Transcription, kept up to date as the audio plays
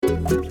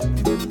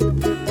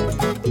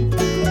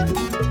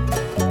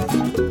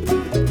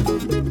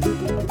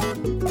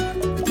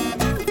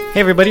Hey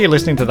everybody, you're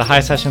listening to the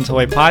High Sessions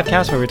Hawaii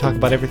podcast where we talk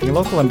about everything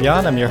local and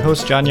beyond. I'm your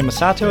host, John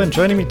Yamasato, and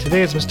joining me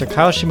today is Mr.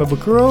 Kyle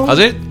Shimabukuro. How's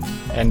it?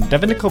 And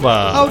Devin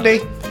Nikoba. Howdy.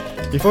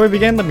 Before we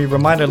begin, let me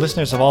remind our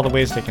listeners of all the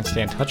ways they can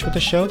stay in touch with the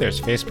show.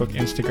 There's Facebook,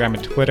 Instagram,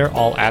 and Twitter,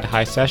 all at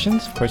High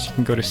Sessions. Of course, you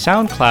can go to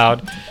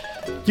SoundCloud,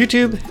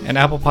 YouTube, and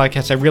Apple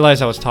Podcasts. I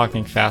realized I was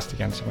talking fast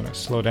again, so I'm going to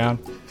slow down.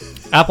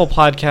 Apple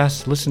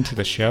Podcasts, listen to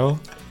the show.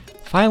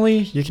 Finally,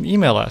 you can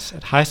email us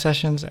at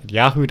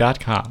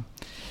highsessions@yahoo.com.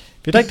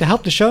 If you'd like to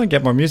help the show and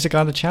get more music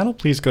on the channel,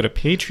 please go to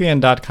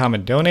patreon.com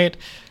and donate.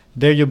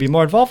 There you'll be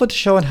more involved with the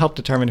show and help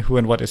determine who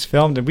and what is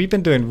filmed. And we've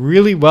been doing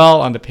really well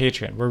on the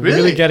Patreon. We're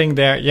really getting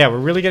there. Yeah, we're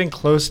really getting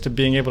close to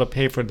being able to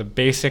pay for the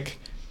basic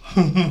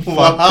things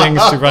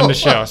to run the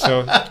show.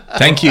 So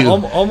thank you.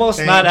 Almost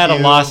Thank not at a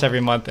you. loss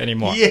every month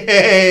anymore.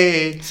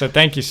 Yay! So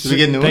thank you. Did we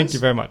get new Thank ones? you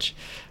very much.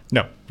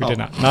 No, we did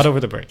not. Not over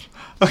the break.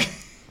 Okay.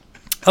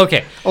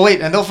 Okay. Oh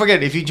wait, and don't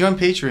forget, if you join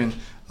Patreon,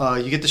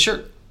 you get the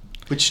shirt,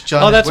 which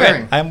John Oh, is that's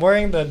wearing. right. I'm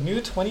wearing the new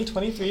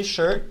 2023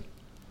 shirt,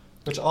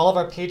 which all of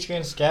our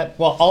Patreons get.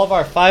 Well, all of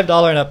our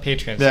 $5 and up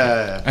Patreons.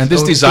 Yeah. And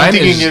this Don't design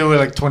think you is can get away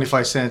like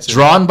 25 cents.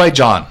 drawn by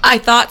John. I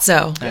thought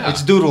so. Yeah.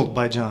 It's doodled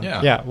by John.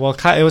 Yeah. Yeah. Well,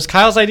 it was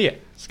Kyle's idea.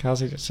 It's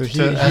Kyle's idea. So So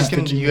he's ask the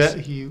him. genius.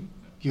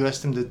 You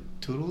asked him to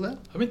doodle that.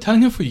 I've been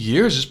telling him for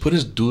years, just put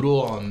his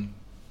doodle on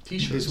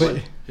t-shirts. His what?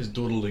 His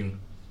doodling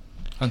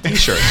on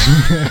t-shirts.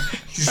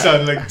 You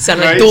sound like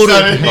doodle. Doodle.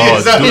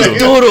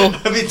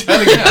 I've been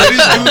telling you, put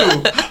his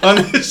doodle on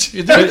this.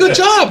 You did a good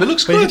job. It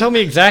looks But you good. told me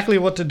exactly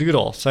what to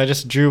doodle, so I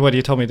just drew what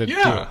you told me to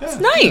Yeah. do. It's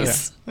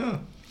nice. Yeah.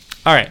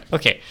 All right.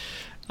 Okay.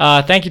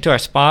 Thank you to our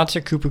sponsor,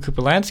 Kupu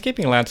Kupu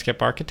Landscaping,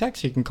 Landscape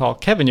Architects. You can call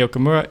Kevin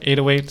Yokomura,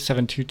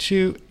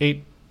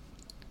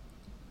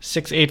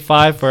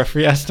 808-722-8685 for a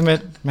free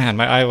estimate. Man,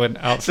 my eye went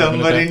out. for a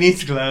minute Somebody there.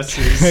 needs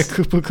glasses.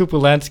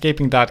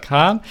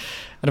 KupuKupuLandscaping.com.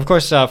 And of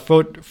course,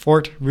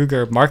 Fort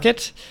Ruger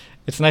Market.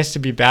 It's nice to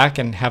be back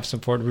and have some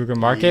Fort Ruger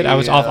Market. I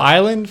was off Yeah.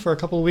 island for a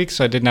couple of weeks,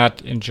 so I did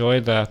not enjoy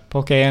the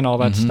poke and all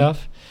that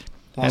stuff.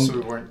 Also,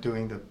 And- we weren't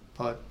doing the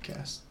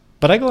podcast.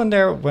 But I go in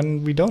there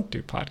when we don't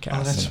do podcasts.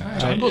 Oh, that's And right.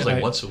 John goes I-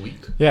 like once a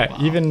week. Yeah, Wow.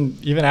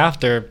 even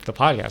after the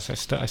podcast,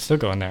 I still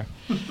go in there.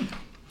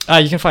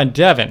 You can find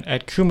Devin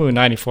at Kumu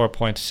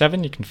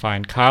 94.7. You can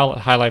find Kyle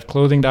at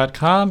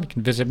highlifeclothing.com. You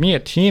can visit me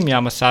at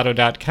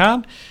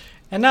teamyamasato.com.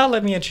 And now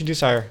let me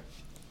introduce our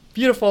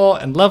beautiful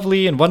and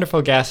lovely and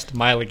wonderful guest,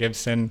 Mila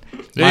Gibson.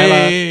 Mila,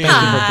 Hey. thank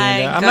you for being Hi,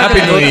 there. I'm good. not Happy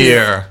gonna go New through-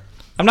 Year.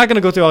 I'm not going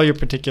to go through all your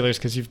particulars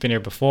because you've been here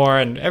before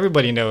and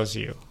everybody knows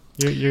you.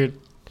 You're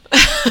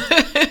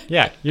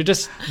yeah, you're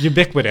just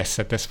ubiquitous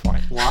at this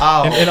point.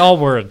 Wow. In all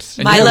words.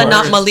 And Mila, you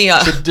not are Malia.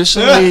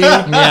 Traditionally,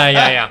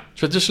 Yeah.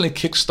 traditionally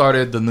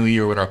kickstarted the new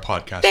year with our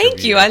podcast. Thank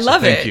every you. year. I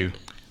love Thank it. you.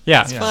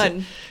 Yeah. It's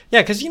fun.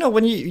 Yeah, because,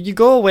 when you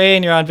go away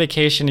and you're on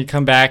vacation, you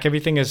come back,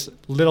 everything is a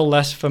little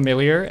less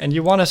familiar, and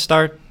you want to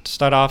start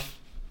off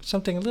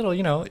something a little,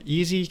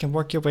 easy. You can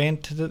work your way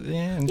into the... Yeah.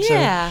 And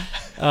Yeah.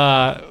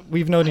 So,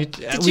 we've known you...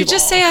 Did you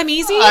just say I'm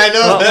easy? I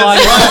know.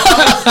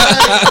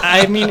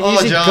 I mean, Oh,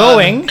 easy John.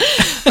 going.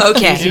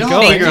 Okay. Easy You know how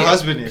going. big your Thank you.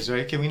 husband is,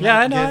 right? Can we not Yeah,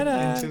 I know, get I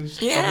know. into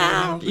stuff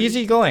Yeah. like that?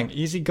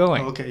 Easy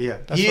going. Oh, okay, yeah.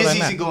 That's He what is I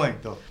meant. easy going,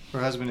 though. Her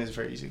husband is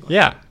very easy going.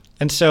 Yeah.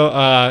 And so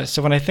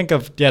when I think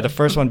of, the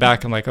first one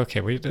back, I'm like,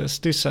 okay, let's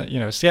do some,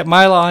 get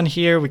Mila on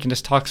here. We can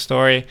just talk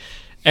story.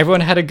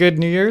 Everyone had a good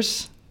New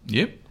Year's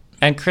Yep.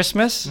 and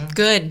Christmas.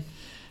 Good.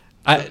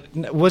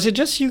 Was it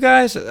just you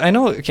guys? I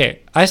know. Okay,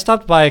 I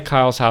stopped by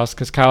Kyle's house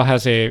because Kyle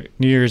has a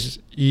New Year's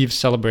Eve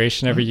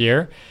celebration every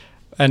year,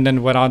 and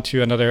then went on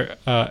to another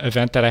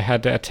event that I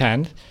had to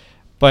attend.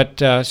 But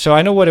so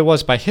I know what it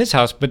was by his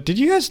house. But did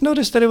you guys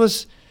notice that it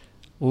was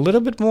a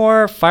little bit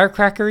more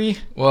firecrackery?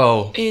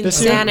 Well,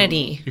 This year?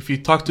 Insanity. if you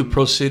talk to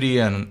Pro City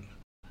and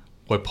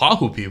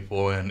Waipahu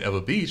people in Ewa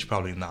Beach,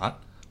 probably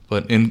not.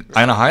 But in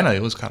Aina Haina,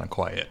 it was kind of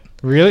quiet.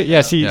 Really? Yeah.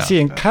 See, Yeah.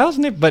 in Kyle's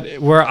neighborhood,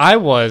 but where I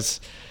was,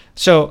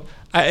 so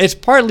it's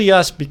partly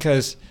us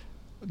because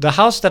the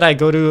house that I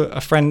go to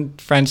a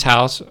friend's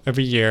house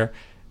every year.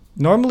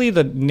 Normally,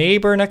 the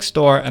neighbor next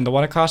door and the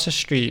one across the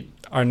street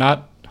are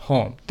not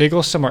home. They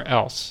go somewhere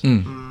else.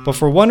 But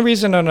for one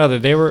reason or another,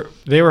 they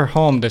were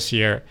home this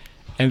year,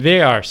 and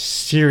they are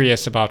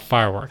serious about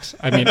fireworks.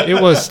 I mean, it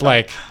was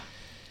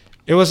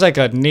like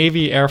a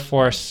Navy Air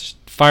Force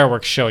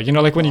fireworks show.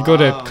 Like when you go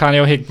to Wow.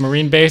 Kaneohe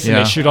Marine Base and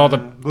Yeah. they shoot all the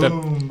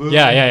boom, boom.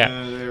 yeah.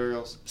 There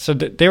else. So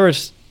they were.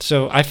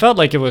 So I felt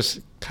like it was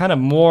kind of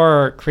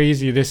more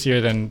crazy this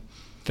year than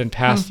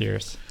past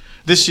years.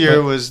 This year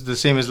But- was the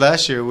same as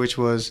last year, which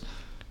was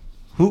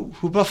who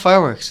bought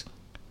fireworks?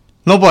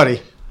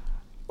 Nobody.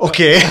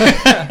 Okay.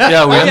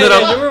 Yeah, we ended You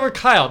up. were with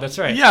Kyle. That's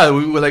right. Yeah,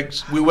 we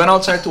went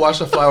outside to watch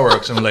the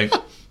fireworks, and we're like,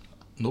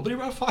 nobody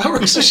brought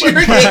fireworks this year.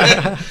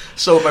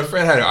 So my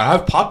friend I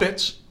have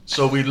poppets,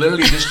 so we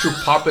literally just threw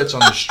poppets on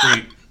the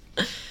street.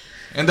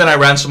 And then I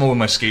ran some with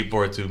my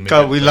skateboard to make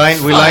Kyle, it we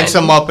fun. lined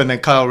some up, and then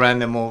Kyle ran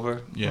them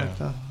over. Yeah.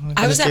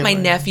 I was at my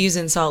nephew. nephew's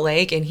in Salt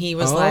Lake, and he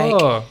was like,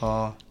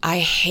 Oh, I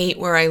hate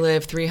where I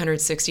live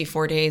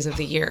 364 days of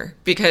the year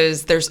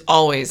because there's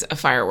always a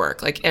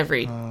firework, like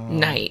every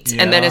night.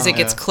 And then as it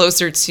gets Yeah.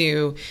 closer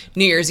to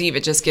New Year's Eve,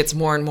 it just gets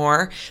more and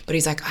more. But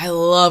he's like, I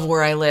love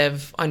where I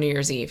live on New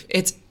Year's Eve.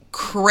 It's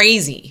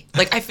crazy.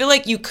 Like, I feel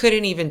like you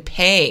couldn't even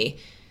pay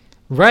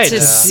Right.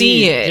 to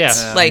see it.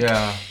 Yes. Like,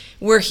 Yeah.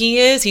 where he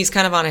is, he's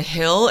kind of on a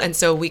hill, and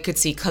so we could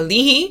see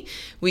Kalihi,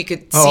 we could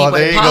see Oh,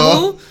 there you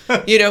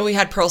Waipahu. You know, we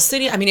had Pearl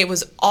City. I mean, it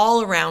was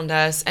all around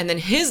us. And then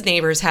his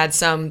neighbors had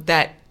some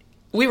that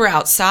we were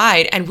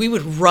outside, and we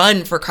would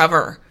run for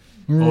cover.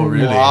 Oh,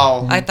 really?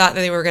 wow. I thought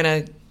that they were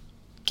gonna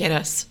get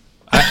us.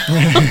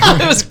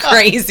 It was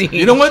crazy.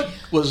 You know what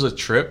was a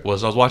trip?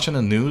 Was I was watching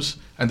the news,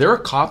 and there were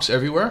cops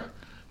everywhere,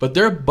 but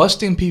they're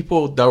busting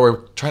people that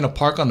were trying to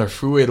park on the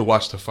freeway to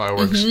watch the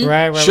fireworks. Mm-hmm.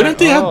 Right. Shouldn't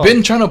they Oh. have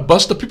been trying to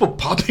bust the people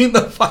popping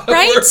the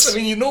fireworks? Right? I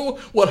mean, you know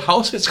what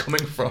house it's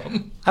coming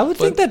from. I would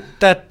think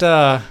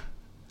that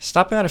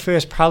stopping on a freeway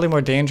is probably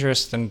more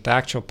dangerous than the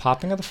actual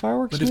popping of the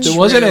fireworks. But if maybe? there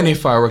wasn't any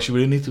fireworks, you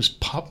wouldn't need to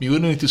pop. You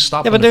wouldn't need to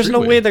stop. Yeah, on but the there's no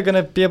freeway. way they're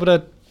gonna be able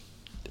to.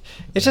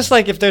 It's just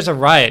like if there's a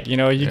riot, you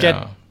know, you Yeah.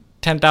 get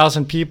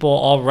 10,000 people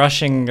all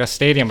rushing a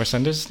stadium or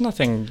something. There's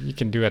nothing you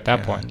can do at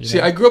that point. You See,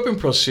 know? I grew up in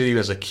Pearl City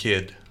as a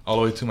kid, all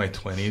the way to my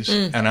 20s,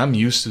 Mm. and I'm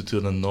used to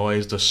the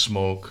noise, the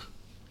smoke,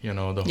 you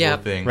know, the Yeah.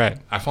 whole thing. Right.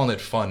 I found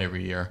it fun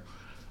every year.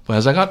 But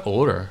as I got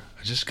older,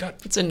 I just got...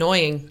 It's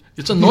annoying,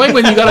 It's annoying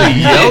when you gotta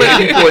yell at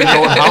people in your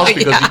own house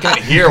because you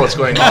can't hear what's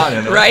going on.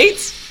 You know? right?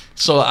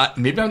 So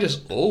maybe I'm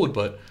just old,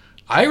 but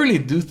I really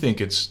do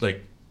think it's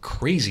like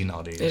crazy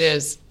nowadays. It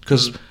is.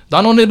 Because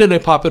not only did they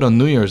pop it on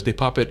New Year's, they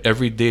pop it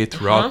every day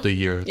throughout Uh-huh. the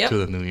year Yep. to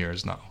the New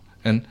Year's now.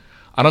 And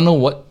I don't know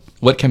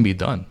what can be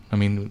done. I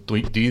mean,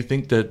 do you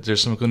think that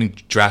there's something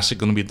drastic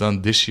going to be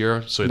done this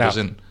year so it No.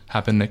 doesn't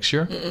happen next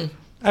year?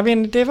 I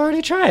mean, they've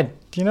already tried.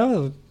 You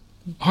know,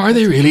 Are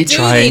they really Do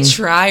trying? they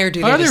try or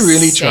do they Are they just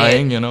really say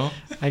trying, it? you know?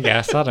 I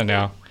guess I don't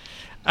know.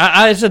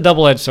 It's a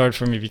double-edged sword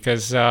for me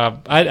because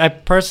I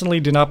personally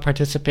do not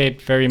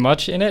participate very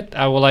much in it.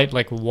 I will light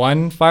like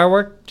one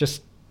firework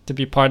just to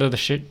be part of the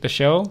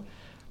show,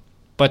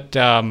 but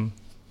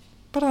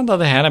on the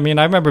other hand, I mean,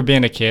 I remember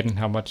being a kid and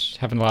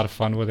having a lot of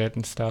fun with it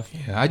and stuff.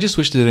 Yeah, I just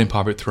wish they didn't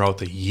pop it throughout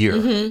the year.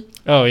 Mm-hmm.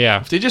 Oh yeah,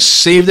 If they just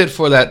saved it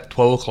for that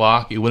 12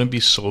 o'clock, it wouldn't be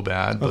so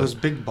bad. Oh, But those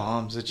big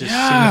bombs that just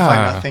Yeah.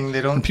 signify nothing.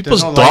 They don't. And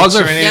people's there's no dogs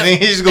lights or are- anything.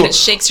 Yep. You just And go. it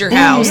shakes your boom,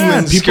 house. and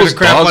and scare people's the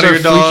crap dogs out of are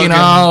your dog freaking and-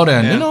 out,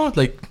 and yeah. you know,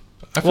 like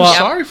I feel Well,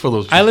 sorry for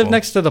those people. I live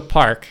next to the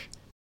park,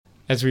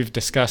 as we've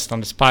discussed on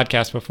this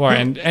podcast before,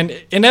 and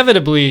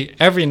inevitably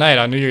every night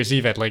on New Year's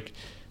Eve at like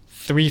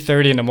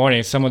 3:30 in the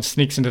morning, someone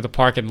sneaks into the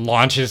park and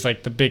launches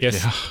like the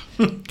biggest,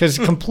 because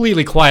it's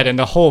completely quiet and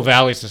the whole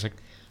valley's just like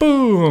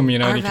boom, you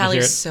know, Our and you can hear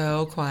valley's it.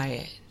 so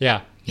quiet.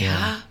 Yeah,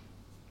 Yeah.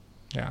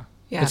 yeah.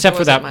 Yeah, Except there for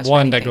wasn't that much of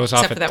one that anything, goes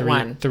off except for at that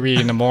one. 3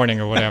 in the morning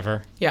or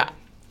whatever. Yeah.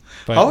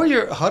 But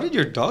How did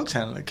your dogs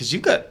handle it? Because you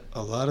got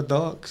a lot of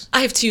dogs.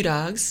 I have 2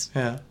 dogs,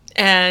 Yeah,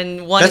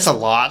 and one that's is a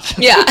lot.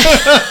 yeah.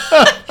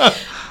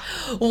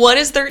 One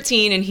is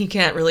 13, and he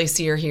can't really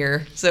see or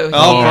hear, so he,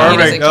 Oh, he perfect.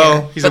 doesn't care.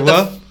 Oh, he's a But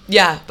the- what?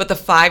 Yeah, but the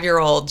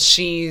 5-year-old,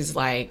 she's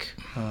like,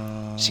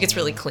 she gets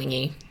really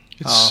clingy.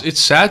 It's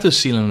sad to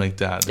see them like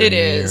that. It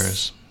They're is.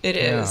 years. It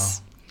Yeah.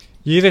 is.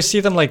 you either see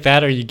them like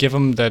that or you give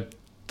them the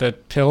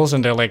pills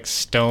and they're like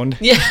stoned.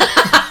 Yeah.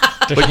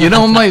 But you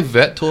know, what my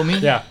vet told me,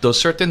 Yeah. those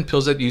certain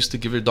pills that you used to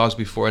give your dogs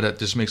before that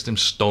just makes them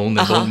stoned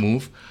and don't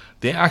move,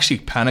 they're actually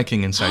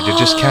panicking inside. They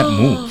just can't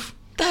move.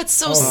 That's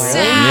so really?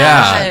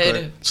 sad.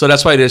 Yeah. So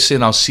that's why they say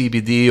now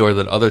CBD or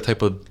that other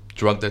type of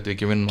drug that they're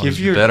giving Give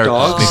is your better.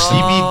 dog Makes them-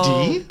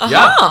 CBD.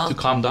 Yeah, to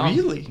calm down.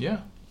 Really? Yeah.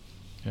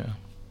 Yeah.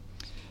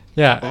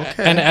 Yeah,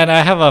 Okay. and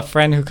I have a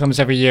friend who comes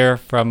every year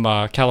from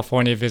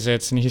California,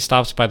 visits, and he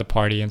stops by the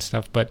party and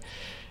stuff. But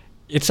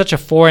it's such a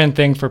foreign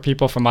thing for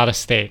people from out of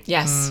state.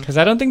 Yes. Because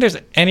I don't think there's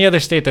any other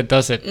state that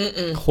does it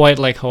quite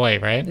like Hawaii,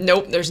 right?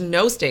 Nope, there's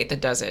no state that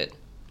does it.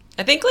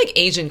 I think like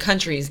Asian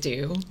countries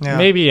do. Yeah.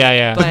 Maybe,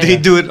 yeah. But But- they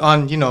do it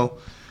on,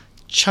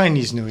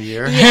 Chinese New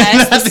Year.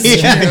 Yes, not this the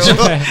is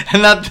true. actual,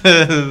 and not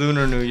the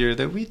Lunar New Year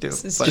that we do.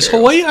 This is But- Is true.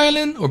 Hawaii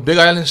Island or Big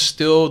Island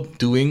still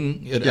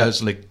doing it Yeah.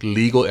 as like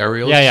legal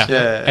areas? Yeah.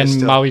 Yeah, And it's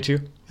still- Maui too.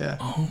 yeah.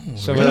 Oh,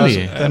 So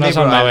really? when I was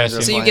on neighbor Maui, I islands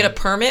are seen- So you get a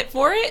permit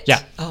for it? Yeah.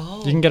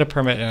 Oh. You can get a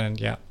permit and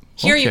yeah.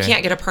 Here you Okay.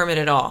 can't get a permit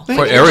at all. For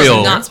You're just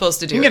aerial. not supposed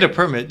to do You can it. get a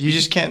permit. You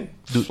just can't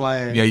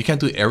fly. Yeah, you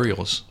can't do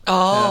aerials.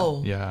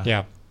 Oh. Yeah.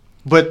 Yeah.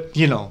 But,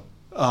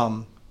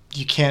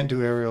 you can't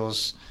do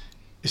aerials.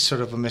 It's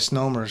sort of a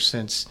misnomer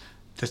since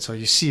that's all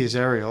you see is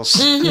aerials.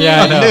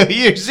 Yeah, I know. New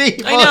Year's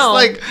Eve. I know.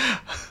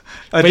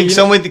 I think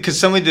you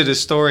somebody did a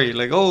story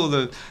like,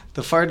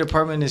 the fire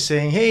department is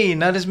saying, hey,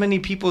 not as many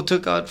people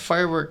took out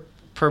firework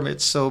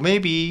permits, so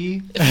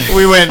maybe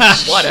we went.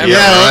 Whatever.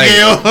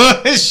 Yeah,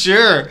 okay,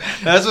 sure.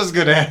 That's what's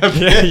gonna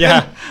happen.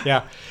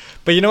 yeah.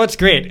 But you know what's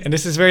great? And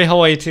this is very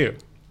Hawaii too.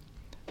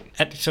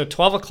 So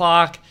 12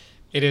 o'clock,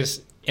 it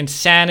is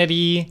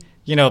insanity.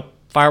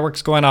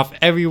 fireworks going off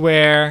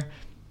everywhere.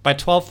 By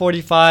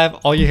 12:45,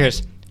 all you hear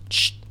is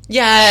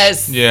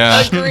Yes.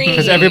 Yeah. Agreed.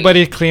 because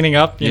everybody's cleaning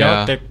up. You Yeah.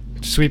 know, they're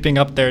sweeping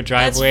up their That's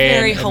driveway.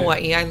 very and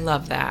Hawaii. I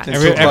love that. It's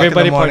 2 o'clock in the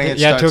everybody, morning, it 2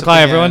 starts up o'clock.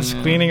 again, Everyone's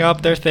yeah. cleaning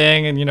up their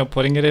thing and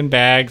putting it in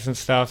bags and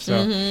stuff.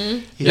 So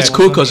It's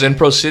cool because in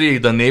Pro City,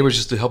 the neighbors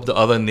just to help the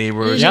other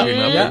neighbors Yeah, clean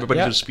up. yeah, Everybody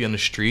yeah. just be on the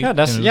street. yeah,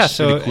 that's and yeah. it's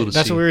So really cool to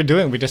that's see. what we were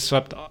doing. We just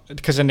swept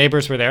because the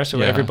neighbors were there, so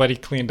Yeah. everybody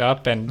cleaned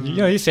up, and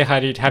you say hi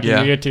to Happy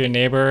Yeah. New Year to your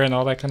neighbor and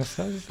all that kind of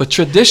stuff. But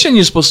tradition,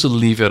 you're supposed to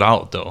leave it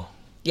out though,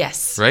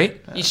 Yes. right?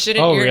 You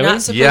shouldn't. Oh, you're really?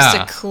 not supposed Yeah.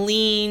 to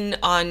clean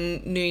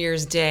on New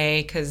Year's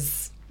Day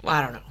because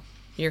I don't know.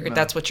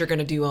 That's what you're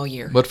gonna do all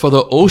year. But for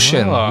the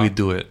ocean, Oh. we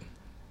do it.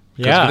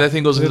 'Cause Yeah, that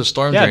thing goes into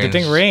storm Yeah, drains. the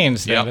thing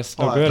rains. Then Yeah. that's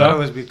Oh, no I good. thought Huh? it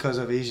was because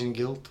of Asian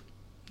guilt.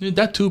 Yeah,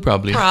 that too,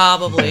 probably.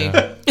 Probably.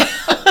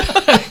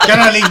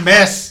 Cannot leave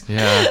mess.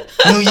 Yeah.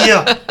 New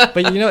Year.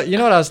 But you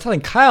know what I was telling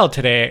Kyle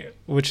today,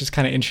 which is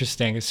kind of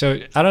interesting. So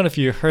I don't know if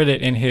you heard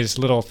it in his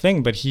little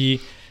thing, but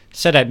he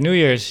said at New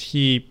Year's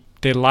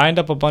they lined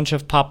up a bunch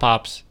of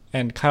pop-pops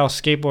and Kyle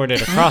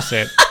skateboarded across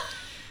it.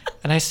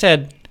 And I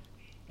said,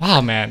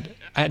 "Wow, man,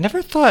 I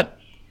never thought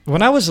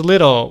when I was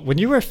little, when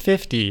you were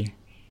 50,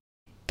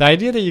 the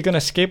idea that you're gonna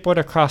skateboard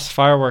across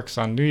fireworks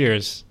on New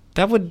Year's."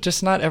 That would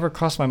just not ever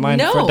cross my mind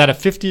No. that a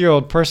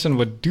 50-year-old person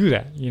would do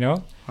that, you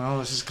know? Oh,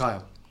 this is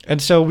Kyle.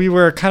 And so we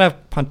were kind of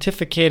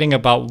pontificating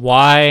about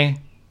why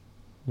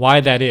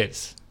that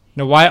is.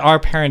 Why our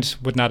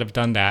parents would not have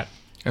done that.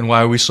 And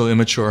why are we so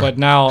immature? But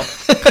now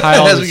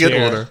Kyle As is we get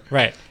here. older.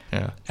 Right.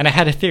 yeah. And I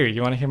had a theory.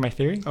 You want to hear my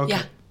theory? Okay.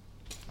 Yeah.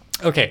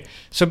 Okay.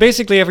 So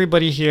basically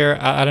everybody here,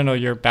 I don't know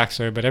your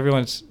backstory, but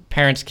everyone's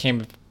parents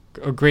came,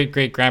 or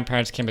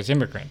great-great-grandparents came as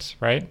immigrants,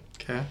 right?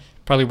 Okay.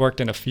 Probably worked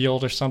in a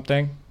field or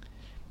something.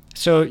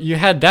 So you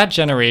had that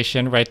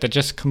generation, right, that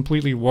just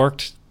completely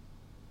worked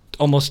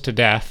almost to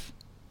death,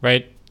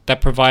 right, that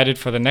provided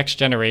for the next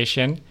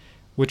generation,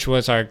 which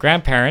was our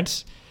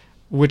grandparents,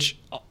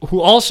 who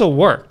also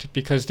worked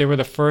because they were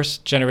the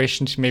first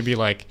generation to maybe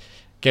like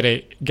get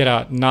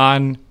a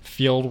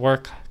non-field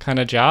work kind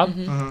of job.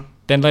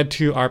 Then led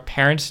to our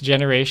parents'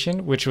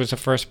 generation, which was the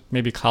first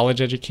maybe college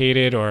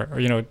educated or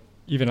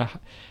even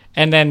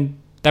and then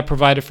that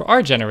provided for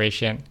our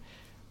generation,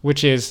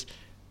 which is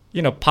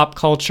pop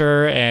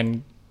culture,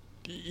 and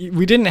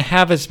we didn't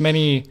have as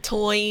many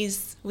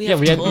Toys. We yeah have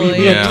we had toys.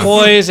 we had Yeah.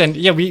 toys, and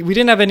we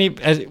didn't have any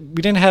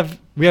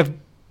we have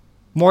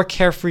more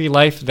carefree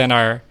life than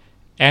our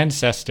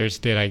ancestors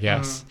did, I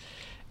guess.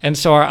 And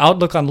so our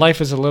outlook on life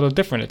is a little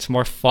different. It's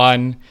more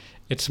fun,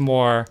 it's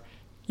more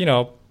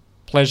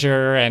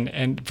pleasure,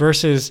 and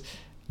versus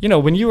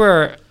when you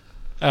were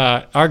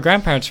our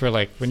grandparents were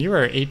like, when you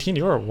were 18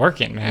 you were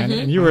working, man,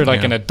 and you were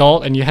like an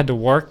adult and you had to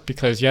work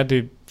because you had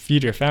to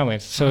feed your family.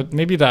 So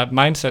maybe that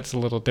mindset's a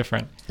little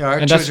different. Yeah, our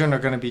And that's- children are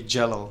going to be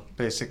Jello,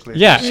 basically.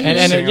 Yeah, Just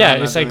and sitting yeah,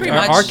 around it's not like doing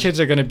Pretty our much. kids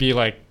are gonna be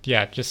like,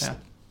 just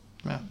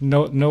Yeah.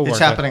 no work. It's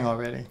happening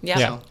already. Yeah.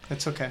 Yeah. So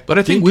it's okay. But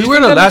I think Do we you were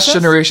think the that makes last sense?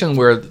 generation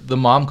where the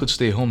mom could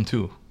stay home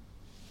too.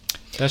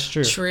 That's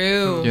true.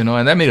 True.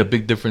 And that made a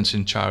big difference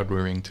in child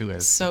rearing too.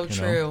 So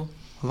true.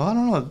 Well, I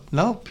don't know.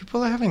 No,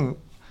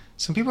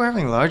 some people are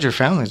having larger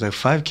families, like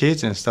 5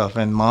 kids and stuff,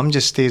 and mom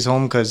just stays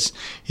home because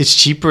it's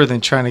cheaper than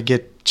trying to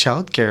get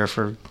childcare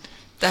for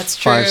That's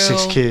true. 5,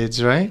 6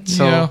 kids, right?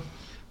 So, Yeah.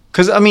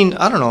 because I mean,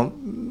 I don't know.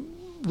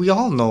 We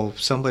all know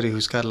somebody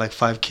who's got like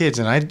 5 kids,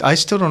 and I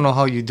still don't know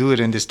how you do it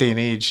in this day and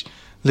age,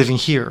 living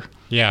here,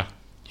 Yeah,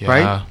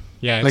 right?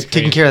 yeah. It's like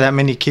taking crazy. care of that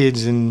many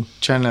kids and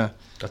trying to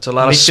That's a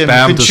lot of make them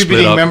spam to split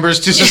contributing up. members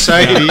to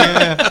society.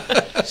 Yeah.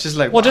 It's just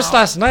like, Well, just wow.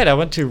 last night I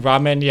went to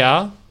Ramen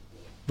Ya,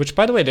 which,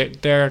 by the way,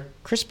 they're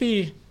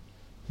crispy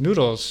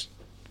noodles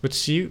with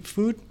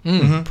seafood.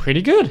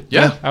 Pretty good.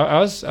 Yeah. I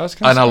was kind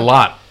of And a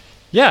lot.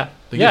 Yeah,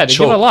 They yeah. get They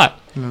give a choked. lot.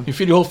 You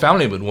feed your whole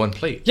family with one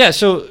plate. Yeah.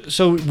 So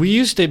we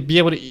used to be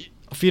able to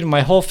feed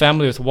my whole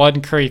family with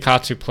one curry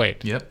katsu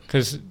plate. Yep.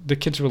 Because the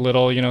kids were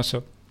little,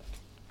 so.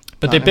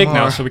 But Not they're big now,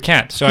 anymore. so we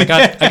can't. So I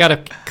got a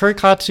curry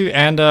katsu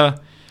and a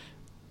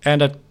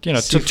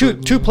so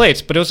two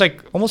plates, but it was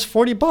like almost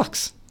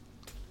 $40.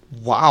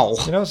 Wow.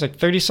 It was like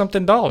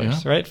 $30-something,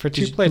 right, for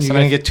 2 plates. You're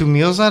And gonna get 2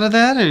 meals out of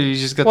that, or you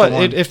just got the well,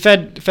 one? it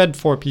fed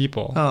 4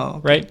 people, Oh, okay.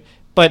 right?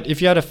 But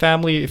if you had a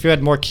family, if you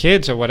had more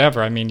kids or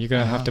whatever, I mean, you're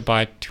gonna have to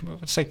buy 2.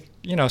 It's like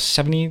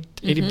 $70,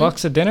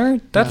 $80 a dinner.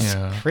 That's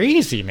Yeah.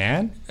 crazy,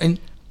 man. And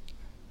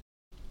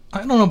I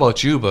don't know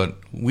about you, but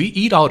we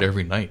eat out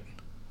every night.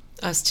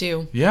 Us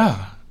too,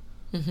 Yeah.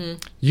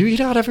 You eat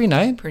out every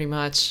night pretty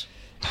much.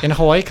 in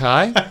Hawaii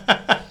Kai?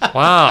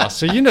 Wow.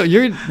 So you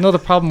know the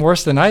problem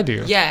worse than I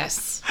do.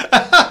 Yes,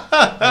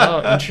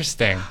 Oh,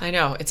 interesting. I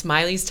know. It's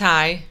Miley's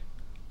Thai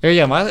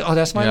Yeah, Miley. Oh,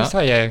 that's Miley's Yeah.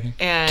 Thai. Yeah.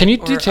 and Can you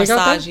do or takeout there?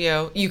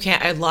 Asagio. You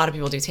can't. A lot of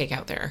people do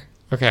takeout there.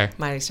 Okay.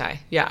 Miley's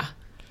Thai. Yeah.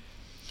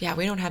 Yeah,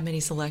 we don't have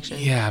many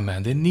selections. Yeah,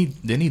 man. They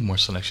need more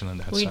selection on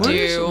that We side.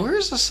 do.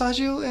 Where's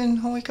Asagio in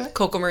Hawaii Kai?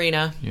 Coco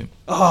Marina.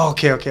 Oh,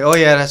 okay. Oh,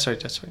 yeah, that's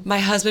right. My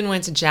husband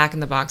went to Jack in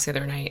the Box the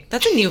other night.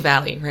 That's in New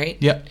Valley, right?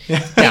 Yeah. He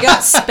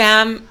got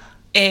Spam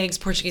eggs,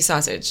 Portuguese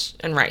sausage,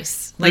 and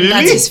rice. Like, Really?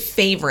 that's his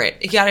favorite.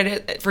 He got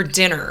it for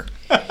dinner.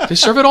 They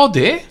serve it all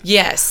day?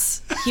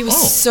 Yes. He was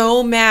Oh.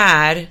 so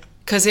mad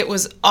because it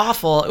was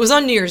awful. It was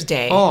on New Year's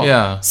Day. Oh.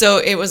 Yeah. So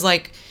it was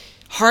like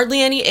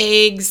hardly any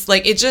eggs.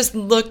 Like, it just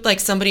looked like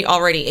somebody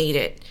already ate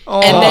it.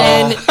 And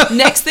then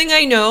next thing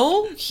I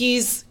know,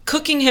 he's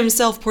cooking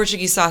himself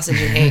Portuguese sausage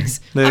and eggs.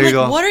 There I'm you like,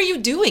 go. what are you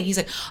doing? He's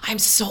like, I'm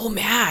so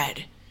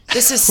mad.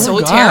 This is Poor so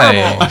guy.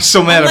 terrible. I'm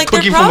so mad. I'm like,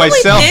 cooking they're for probably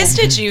myself. pissed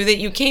at you that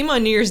you came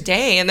on New Year's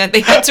Day and that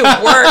they had to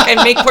work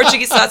and make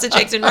Portuguese sausage,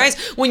 eggs, and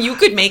rice when you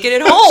could make it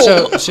at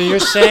home. So you're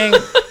saying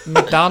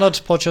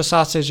McDonald's pocho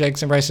sausage,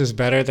 eggs, and rice is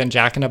better than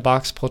Jack in the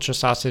Box pocho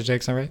sausage,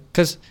 eggs, and rice?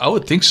 Because I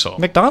would think so.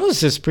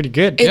 McDonald's is pretty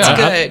good. It's Yeah,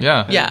 good.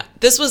 yeah.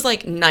 This was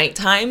like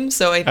nighttime,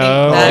 so I think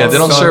Oh. Yeah, that's, they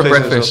don't Some serve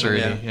places breakfast open,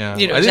 already. Yeah.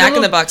 you know, I didn't Jack in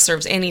know- the Box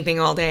serves anything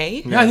all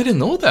day. Yeah, I didn't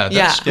know that.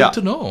 That's Yeah. good Yeah.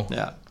 to know.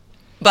 Yeah.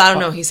 But I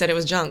don't know. He said it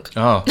was junk.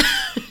 Oh.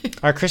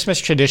 Our Christmas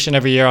tradition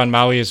every year on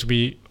Maui is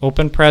we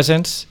open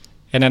presents,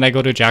 and then I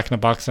go to Jack in the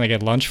Box and I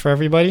get lunch for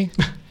everybody.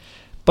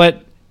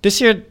 But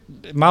this year,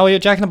 Maui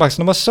at Jack in the Box,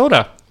 no more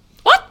soda.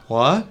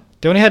 What?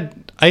 They only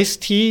had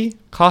iced tea,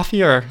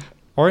 coffee, or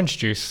orange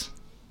juice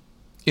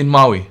In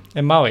Maui.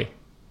 in Maui.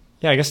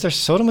 Yeah, I guess their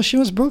soda machine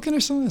was broken or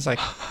something. It's like,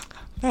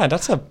 yeah,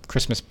 that's a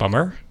Christmas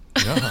bummer.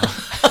 Yeah.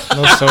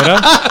 No soda.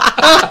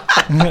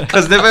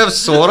 Because they have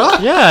soda?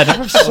 Yeah, they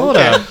have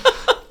soda.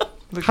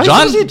 How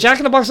John- do you see Jack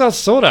in the Box without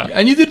soda?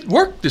 And you did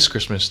work this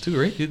Christmas too,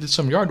 right? You did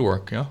some yard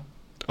work, yeah?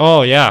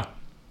 Oh, yeah.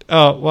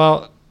 Oh,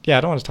 well, yeah,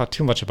 I don't want to talk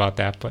too much about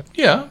that, but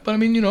Yeah, but I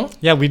mean, you know.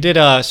 yeah, we did.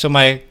 So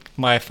my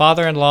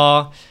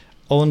father-in-law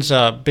owns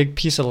a big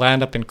piece of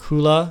land up in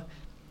Kula,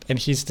 and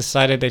he's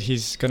decided that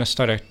he's going to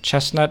start a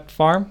chestnut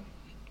farm.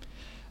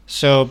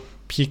 So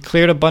he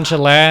cleared a bunch of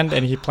land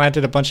and he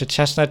planted a bunch of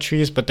chestnut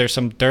trees, but there's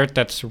some dirt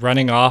that's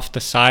running off the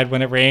side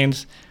when it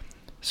rains.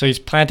 So he's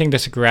planting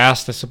this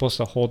grass that's supposed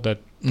to hold the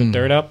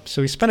dirt up.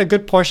 So we spent a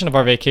good portion of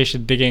our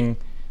vacation digging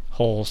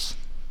holes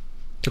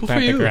to Good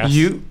plant for the you. grass.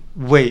 You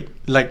wait,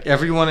 like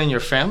everyone in your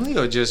family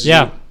or just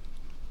Yeah. you?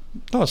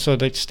 No, so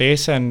like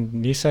Stace and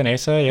Nisa and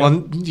Asa, yeah.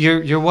 Well,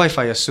 your wife,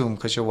 I assume,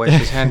 because your wife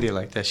is handy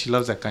like that. She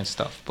loves that kind of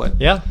stuff. But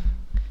Yeah.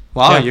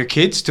 wow, Yeah. your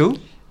kids too?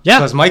 Yeah.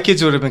 Because my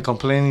kids would have been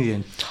complaining the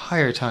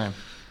entire time.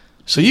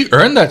 So you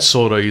earned that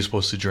soda you're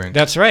supposed to drink.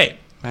 That's right.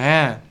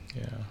 Man,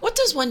 What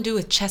does one do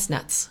with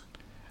chestnuts?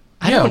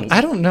 I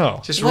don't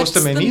know. just What's roast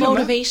them and the eat them. man.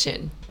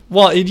 motivation?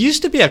 Well, it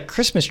used to be a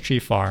Christmas tree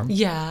farm,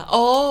 Yeah.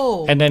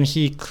 Oh. and then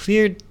he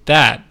cleared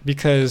that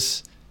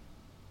because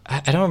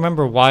I don't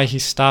remember why he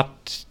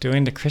stopped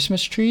doing the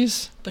Christmas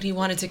trees. But he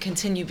wanted to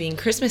continue being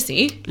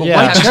Christmassy. But Yeah.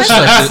 why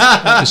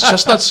chestnuts? Is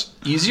chestnuts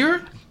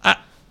easier?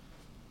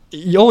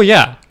 Oh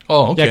yeah,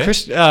 Oh, okay.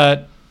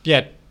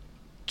 yeah,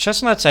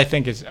 chestnuts I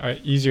think are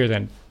easier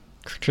than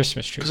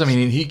Christmas trees. Because I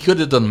mean, he could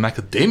have done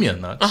macadamia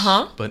nuts,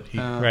 Uh-huh. but he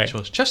Right.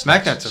 chose chestnuts.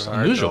 Magnets It's are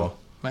hard. unusual.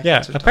 though. yeah,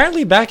 Magnets are tough.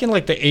 apparently back in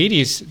like the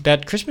 80s,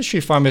 that Christmas tree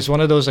farm is one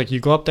of those like you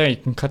go up there and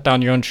you can cut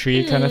down your own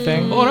tree kind of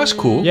thing. Oh, that's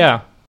cool.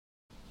 Yeah,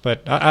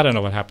 but I don't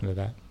know what happened to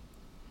that.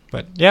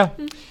 But yeah,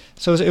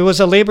 so it was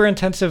a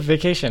labor-intensive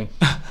vacation.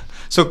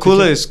 So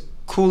Kula is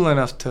cool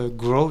enough to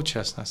grow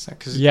chestnuts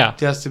because Yeah. it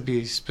has to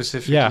be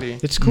specifically. Yeah,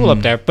 it's cool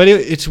up there, but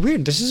it's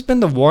weird. This has been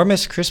the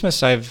warmest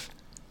Christmas I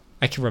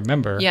can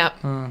remember. Yeah.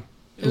 Mm.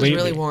 It was Lately.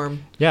 really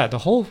warm. Yeah, the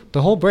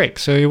whole break.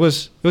 So it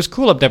was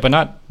cool up there, but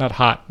not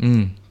hot,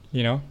 Mm.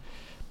 you know.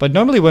 But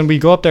normally when we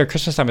go up there at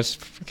Christmas time, it's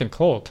freaking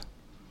cold.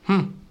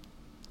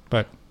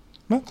 But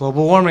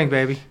Global warming,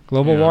 baby.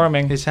 global Yeah.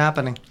 warming. It's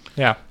happening.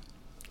 Yeah.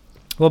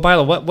 Well,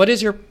 Milo, what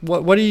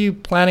are you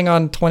planning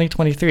on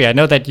 2023? I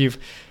know that you've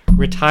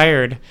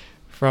retired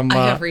from. I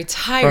have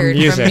retired from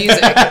music.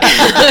 music.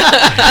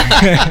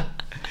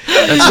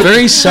 That's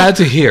very sad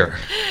to hear.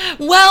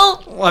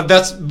 Well, Well,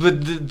 that's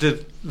but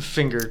the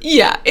finger.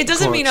 yeah, it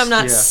doesn't mean Quotes, I'm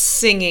not yeah.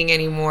 singing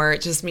anymore.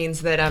 It just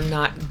means that I'm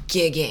not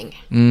gigging.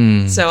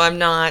 Mm. So I'm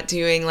not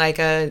doing like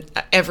a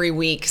every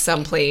week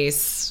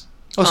someplace.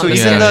 Oh, so on the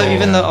even schedule. the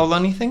even the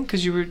Aulani thing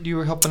because you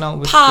were helping out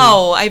with.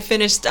 Pow! I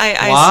finished.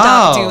 I Wow.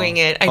 stopped doing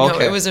it. I know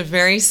Okay. it was a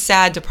very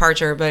sad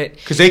departure, but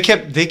Because they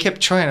kept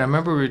trying. I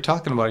remember we were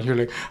talking about it. You're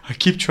like, I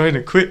keep trying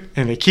to quit,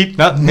 and they keep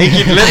letting me.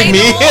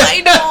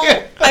 I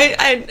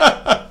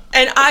know.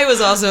 And I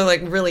was also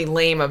like really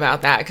lame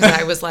about that because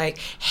I was like,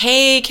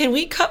 hey, can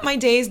we cut my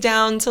days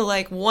down to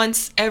like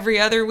once every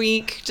other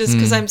week just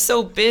because I'm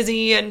so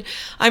busy and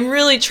I'm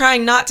really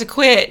trying not to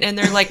quit. And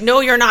they're like, no,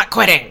 you're not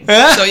quitting.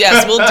 So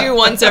yes, we'll do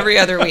once every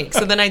other week.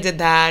 So then I did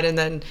that. And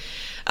then,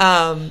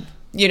 and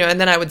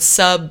then I would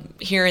sub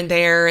here and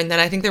there. And then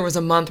I think there was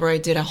a month where I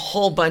did a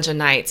whole bunch of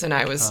nights and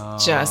I was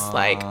just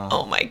like,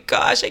 oh my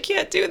gosh, I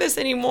can't do this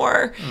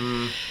anymore.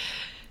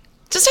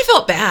 Just I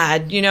felt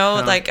bad,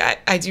 like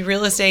I do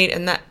real estate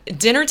and that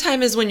dinner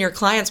time is when your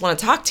clients want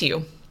to talk to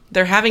you.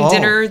 They're having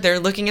dinner, they're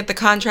looking at the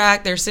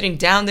contract, they're sitting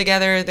down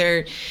together,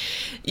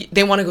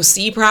 they want to go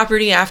see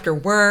property after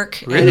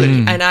work.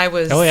 Really? And I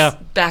was Oh, yeah.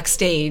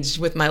 backstage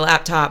with my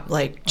laptop,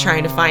 like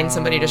trying to find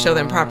somebody to show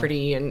them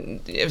property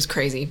and it was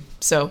crazy.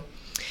 So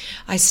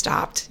I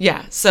stopped.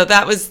 Yeah. So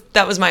that was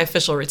my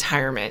official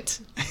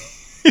retirement.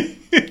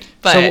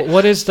 But So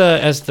what is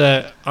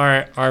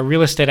our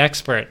real estate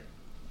expert?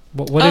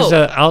 What is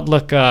the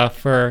outlook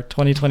for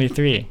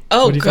 2023?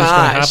 Oh, what do you think is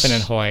going to gosh. happen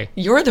in Hawaii?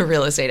 you're the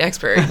real estate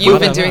expert. You've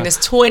been doing this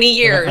 20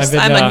 years. I've been,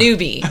 I'm a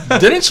newbie.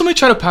 Didn't somebody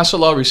try to pass a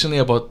law recently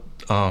about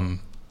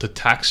the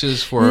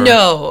taxes for?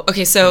 No.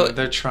 Okay, so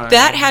They're trying.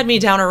 that had me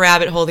down a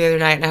rabbit hole the other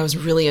night, and I was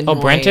really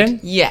annoyed. Brenton?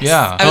 Yes.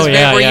 Yeah. I was Oh,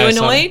 yeah, Were yeah, you I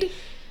saw annoyed?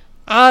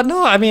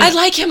 No, I mean, I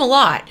like him a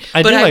lot,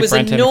 I but do I like was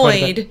Brenton quite a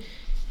bit. annoyed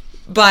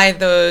by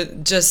the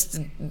just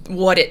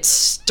what it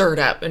stirred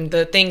up and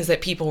the things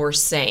that people were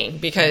saying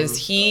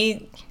because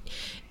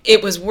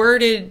it was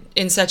worded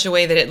in such a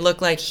way that it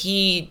looked like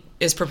he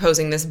is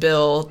proposing this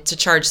bill to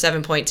charge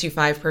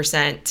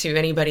 7.25% to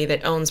anybody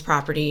that owns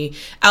property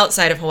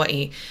outside of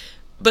Hawaii.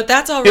 But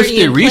that's already If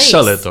they in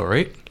resell place. it, though,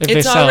 right? if they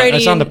it's sell, already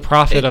it's on the in-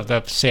 profit of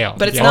the sale.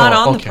 But it's Yeah. not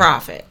on the okay.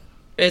 profit.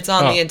 It's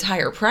on Oh. the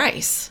entire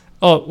price.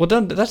 Oh, well,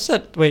 then that's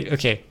that. Wait,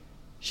 okay.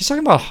 He's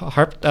talking about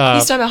HARP.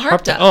 He's talking about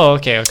HARPTA. Oh,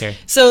 okay.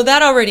 So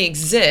that already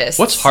exists.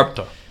 What's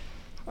HARPTA?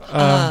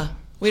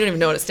 We don't even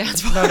know what it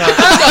stands for. No. we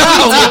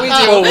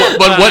do.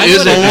 But what is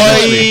it?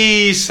 exactly?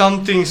 Hawaii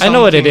something. I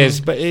know what it is,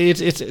 but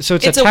it's a It's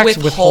a tax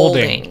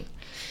withholding.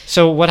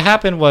 So what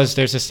happened was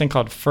there's this thing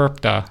called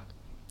FERPTA,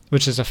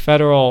 which is a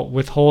federal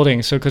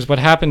withholding. So because what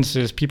happens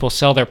is people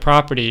sell their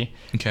property,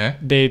 Okay.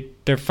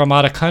 they're from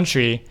out of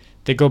country,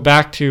 they go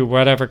back to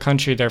whatever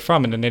country they're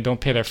from, and then they don't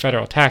pay their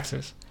federal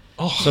taxes.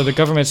 Oh. So the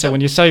government said, when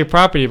you sell your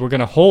property, we're going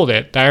to hold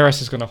it. The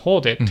IRS is going to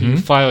hold it till you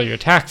file your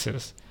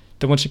taxes.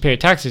 Then once you pay your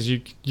taxes, you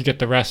get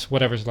the rest,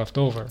 whatever's left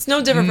over. It's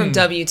no different from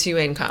W-2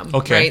 income,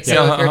 Okay. right? So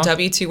Yeah, if you're a uh-huh.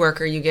 W-2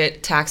 worker, you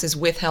get taxes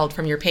withheld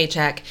from your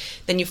paycheck.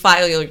 Then you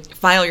file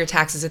your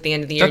taxes at the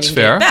end of the year. That's and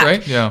you get it fair, back.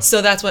 right? Yeah.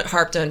 So that's what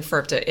HARPTA and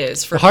FERPTA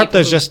is for. HARPTA people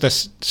is who- just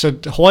this. So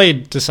Hawaii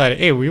decided,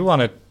 hey, we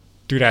want to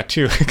do that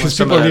too because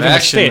some people of are that leaving the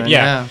action, state. man.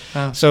 Yeah.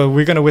 Yeah. So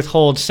we're going to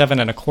withhold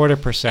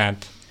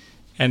 7.25%,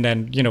 and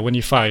then when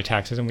you file your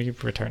taxes, and we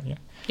return you.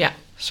 Yeah.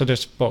 So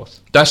there's both.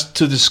 That's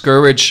to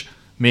discourage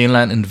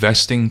mainland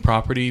investing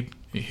property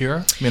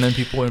here. Mainland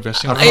people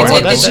investing. in It's-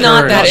 Hawaii? it's It's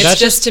not that. that's It's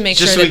just to make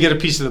just sure so that we get a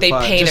piece of the they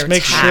pie. pay Just their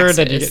make taxes. sure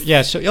that you get,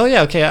 yeah. So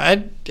okay.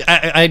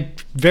 I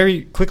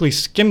very quickly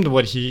skimmed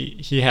what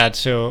he had.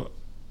 So,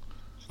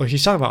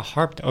 he's talking about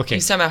HARPTA. Okay.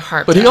 He's talking about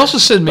HARPTA. But he also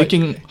said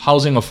making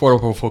housing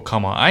affordable for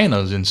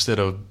Kama'ainas instead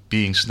of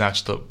being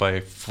snatched up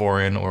by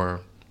foreign or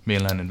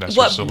mainland investors.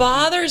 What So-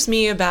 bothers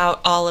me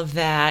about all of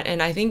that,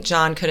 and I think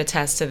John could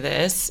attest to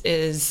this,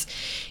 is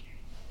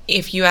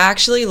if you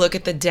actually look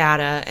at the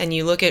data and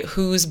you look at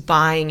who's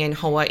buying in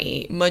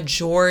Hawaii,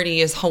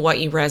 majority is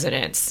Hawaii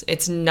residents.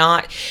 It's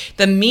not,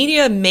 the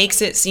media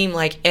makes it seem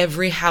like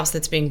every house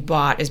that's being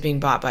bought is being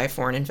bought by a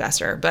foreign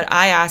investor. But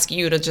I ask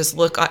you to just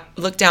look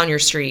down your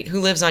street.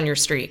 Who lives on your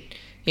street?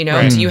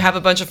 Right. Do you have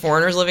a bunch of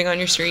foreigners living on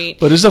your street?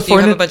 But is the Do you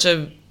have foreign- a bunch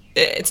of,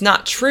 it's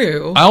not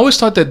true. I always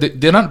thought that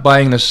they're not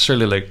buying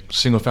necessarily like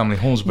single family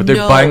homes, but they're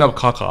No. buying up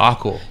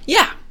kaka'ako.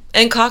 Yeah,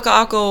 and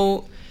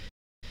kaka'ako,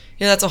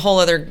 that's a whole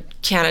other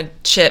can of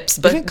chips.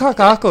 I But think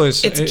Kaka'ako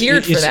is it's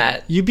geared for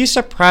that. You'd be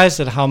surprised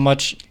at how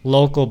much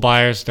local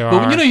buyers there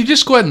But are. you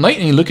just go at night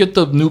and you look at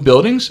the new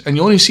buildings and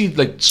you only see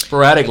like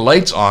sporadic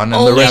lights on and the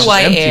only rest is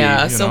empty.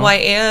 Waiea. you So know?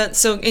 Waiea.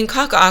 So in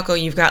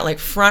Kaka'ako, you've got like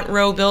front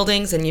row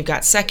buildings and you've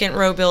got second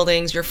row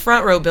buildings. Your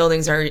front row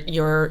buildings are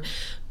your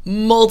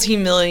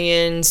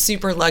multi-million,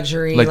 super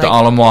luxury, like the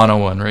Ala Moana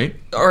one, right?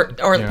 or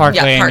Park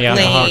Lane, Park yeah.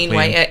 Lane, Park Lane.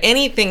 Waiea,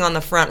 anything on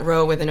the front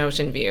row with an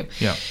ocean view.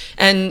 Yeah.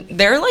 And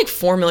they're like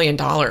 $4 million,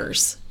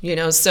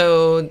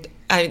 so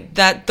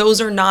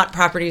those are not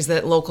properties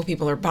that local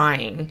people are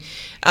buying.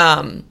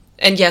 And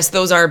yes,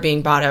 those are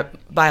being bought up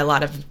by a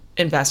lot of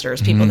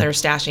investors, people that are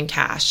stashing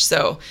cash.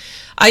 So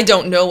I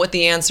don't know what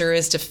the answer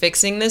is to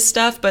fixing this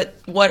stuff, but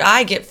what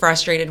I get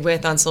frustrated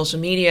with on social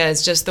media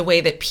is just the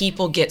way that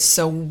people get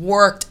so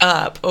worked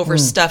up over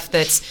stuff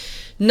that's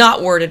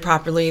not worded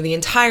properly. The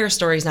entire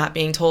story is not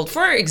being told.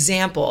 For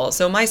example,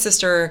 so my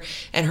sister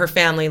and her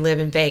family live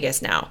in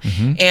Vegas now,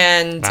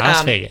 and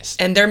Las Vegas.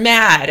 and they're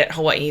mad at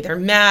Hawaii. They're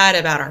mad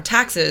about our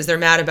taxes. They're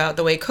mad about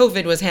the way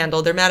COVID was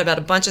handled. They're mad about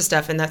a bunch of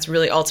stuff, and that's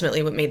really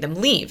ultimately what made them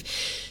leave.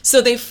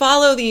 So they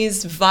follow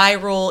these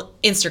viral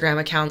Instagram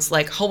accounts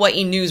like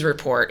Hawaii News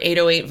Report,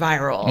 808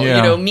 Viral,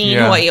 Yeah, Mean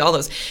yeah. Hawaii, all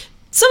those.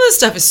 Some of the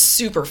stuff is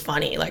super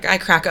funny. Like, I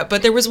crack up.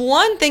 But there was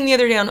one thing the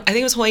other day on, I think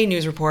it was Hawaii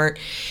News Report,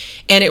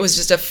 and it was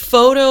just a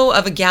photo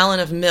of a gallon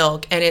of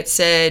milk, and it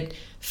said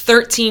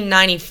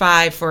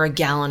 $13.95 for a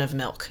gallon of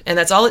milk. And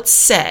that's all it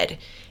said.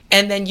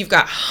 And then you've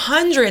got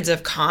hundreds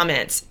of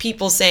comments,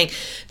 people saying,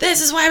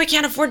 this is why we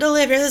can't afford to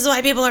live here. This is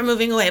why people are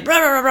moving away. Blah,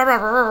 blah, blah, blah,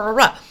 blah, blah,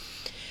 blah.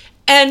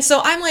 And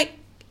so I'm like,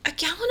 a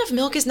gallon of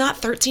milk is not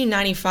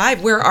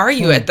 $13.95. Where are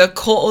you, at the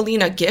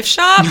Ko'olina gift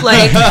shop?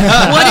 Like,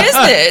 what is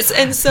this?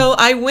 And so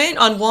I went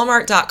on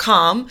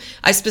Walmart.com.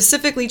 I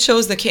specifically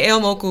chose the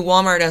Ke'eaumoku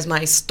Walmart as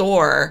my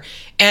store.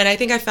 And I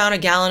think I found a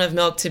gallon of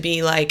milk to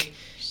be like,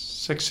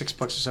 $6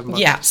 or $7.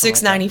 yeah,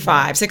 something like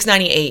that.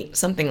 $6.95, $6.98,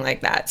 something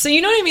like that. So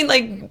you know what I mean?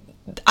 Like,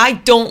 I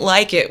don't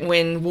like it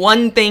when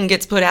one thing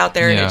gets put out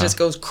there and Yeah. it just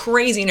goes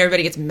crazy and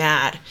everybody gets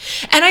mad.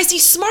 And I see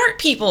smart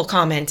people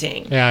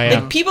commenting. Yeah, yeah.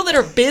 Like people that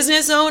are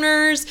business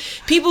owners,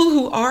 people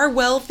who are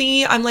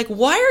wealthy. I'm like,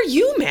 why are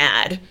you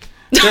mad?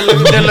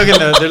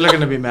 They're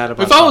looking to be mad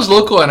about. If I was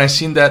local and I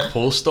seen that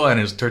post though and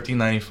it was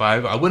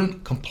 $13.95, I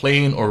wouldn't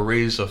complain or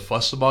raise a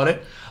fuss about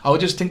it. I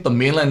would just think the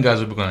mainland guys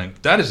would be going,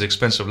 like, that is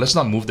expensive. Let's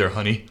not move there,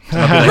 honey. And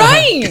I'd be like,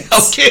 Right.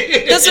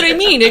 okay. That's what I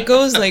mean. It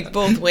goes like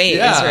both ways,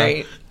 Yeah.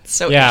 right?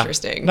 So Yeah.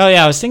 interesting. No,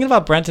 yeah, I was thinking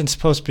about Brenton's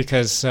post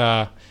because,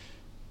 on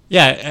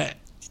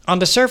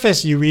the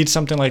surface, you read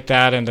something like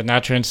that, and the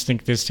natural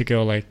instinct is to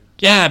go like,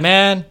 yeah,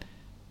 man,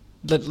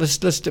 let's.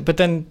 But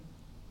then,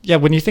 yeah,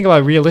 when you think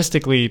about it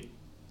realistically,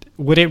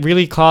 would it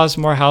really cause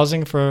more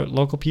housing for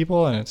local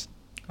people? And it's,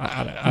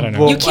 I don't know.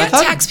 Well, You can't I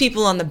thought- tax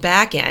people on the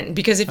back end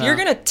because if you're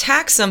going to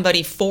tax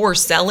somebody for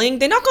selling,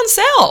 they're not going to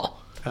sell.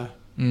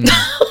 And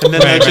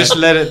then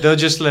Right, they'll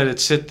just let it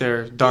sit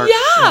there dark.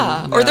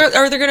 Yeah. And, Or they're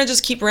going to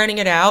just keep renting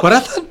it out. But I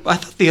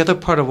thought the other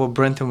part of what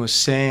Brenton was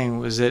saying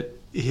was that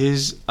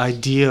his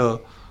idea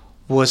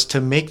was to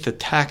make the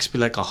tax be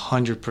like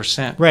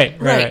 100%. Right.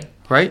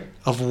 Right?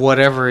 Of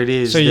whatever it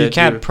is. So you that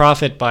can't you're-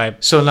 profit by.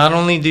 So not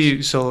only do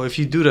you, so if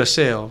you do the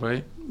sale,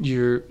 right,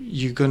 you're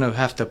gonna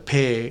have to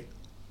pay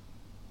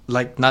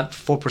like not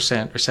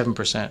 4% or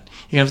 7%.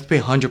 You're gonna have to pay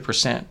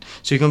 100%.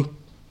 So you can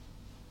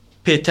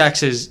pay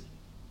taxes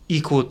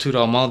equal to the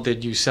amount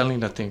that you're selling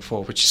that thing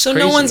for, which is so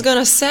crazy. no one's going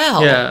to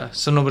sell. Yeah,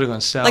 so nobody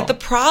gonna sell. Like the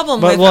problem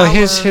But with well, our...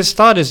 his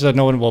thought is that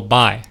no one will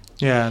buy.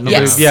 yeah, nobody,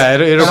 Yes. yeah,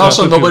 it'll And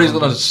also, people nobody's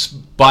won't going buy. to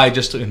buy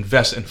just to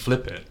invest and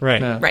flip it.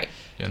 Right. Yeah. Right.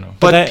 You know.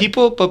 But that-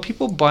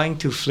 people buying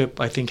to flip,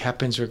 I think,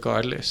 happens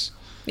regardless.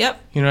 Yep.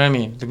 You know what I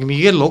mean? Like, I mean,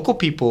 you get local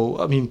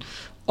people. I mean,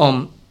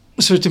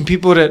 certain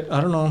people that,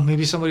 I don't know,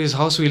 maybe somebody's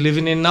house we're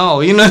living in now.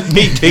 You know,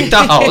 they take the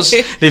house,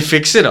 they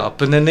fix it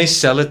up, and then they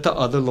sell it to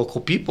other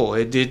local people.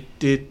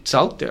 It's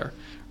out there,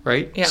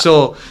 right? Yeah.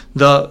 So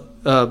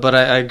but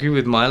I agree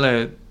with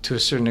Mila to a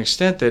certain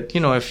extent that,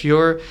 you know, if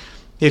your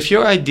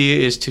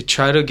idea is to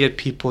try to get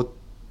people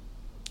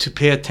to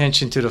pay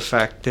attention to the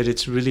fact that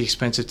it's really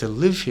expensive to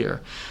live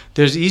here,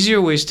 there's easier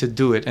ways to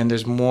do it, and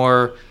there's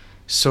more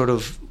sort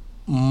of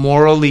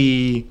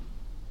morally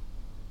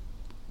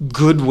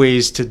good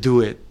ways to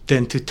do it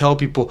than to tell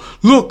people,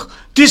 look,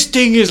 this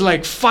thing is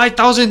like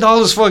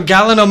 $5,000 for a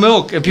gallon of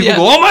milk, and people Yeah.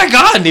 go, oh my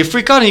god, and they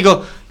freak out, and you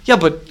go, yeah,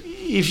 but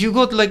if you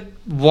go to like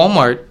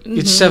Walmart,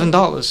 it's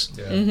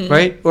 $7,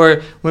 right?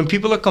 Or when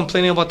people are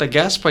complaining about the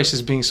gas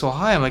prices being so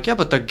high, I'm like, yeah,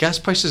 but the gas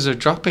prices are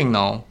dropping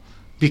now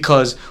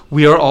because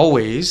we are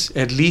always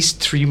at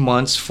least 3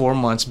 months, 4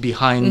 months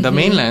behind the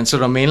mainland. So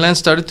the mainland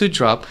started to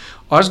drop.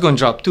 Ours going to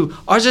drop too.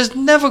 Ours is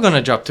never going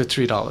to drop to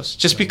 $3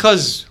 just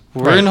because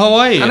we're in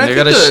Hawaii and I they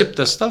think got to the- ship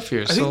the stuff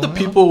here. I think the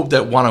people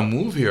that want to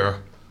move here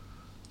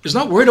is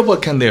not worried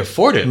about can they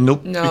afford it.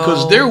 Nope. No.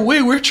 Because they're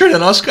way richer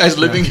than us guys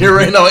living here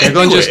right now. They're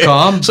gonna just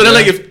come. So they're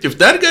Yeah. like, if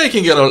that guy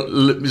can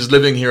is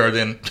living here,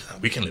 then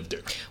we can live there.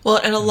 Well,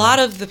 and a lot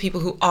of the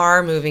people who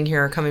are moving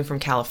here are coming from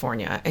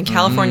California, and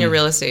California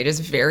real estate is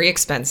very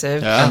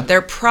expensive. Yeah.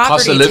 Their Cost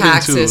property of living,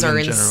 taxes too, are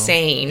in general.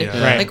 insane.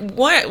 Yeah. Right. Like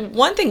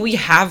one thing we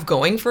have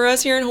going for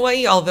us here in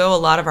Hawaii, although a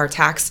lot of our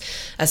tax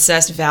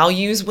assessed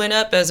values went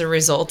up as a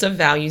result of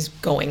values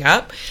going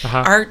up,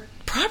 Uh-huh. our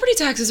property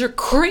taxes are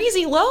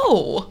crazy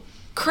low.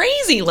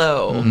 Crazy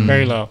low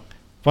Very low.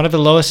 One of the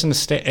lowest in the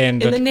state in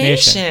the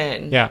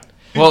nation. Yeah.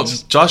 Well,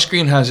 Josh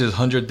Green has his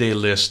 100-day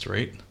list,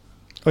 right?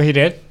 Oh, he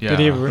did. Yeah. Did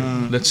he?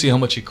 Let's see how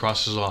much he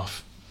crosses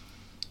off.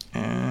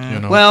 You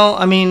know? Well,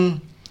 I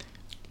mean,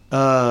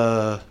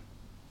 yeah.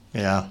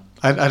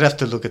 I'd have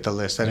to look at the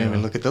list. I didn't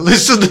even look at the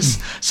list. So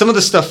some of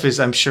the stuff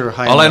is, I'm sure,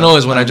 high. All I know enough.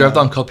 is when I I'm drive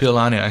not- down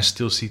Kapiolani, I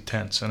still see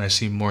tents, and I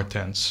see more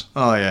tents.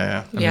 Oh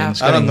yeah. Yeah.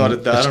 it's I don't getting-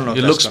 know that- I don't know if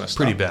It that's looks gonna stop.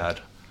 pretty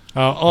bad.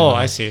 Oh,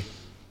 I see.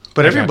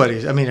 But Okay.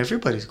 everybody's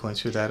going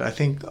through that. I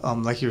think,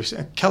 like you were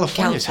saying,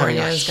 California's having a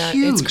California's got-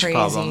 huge it's crazy.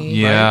 problem.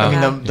 Yeah. Right? I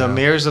mean, Yeah. the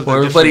mayors of the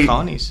Well, different everybody-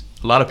 counties.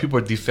 A lot of people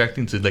are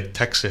defecting to like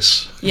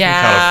Texas,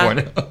 Yeah.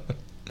 California.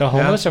 The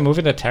homeless are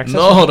moving to Texas.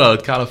 No, the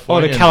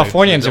California. Oh, the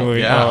Californians are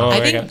moving. Yeah. Oh, I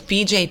my think God.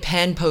 BJ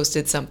Penn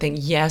posted something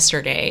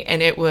yesterday,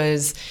 and it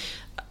was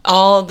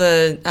all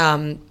the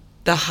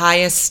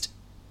highest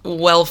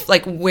wealth,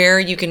 like where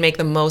you can make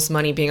the most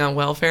money being on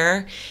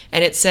welfare.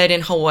 And it said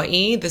in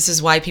Hawaii, this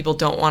is why people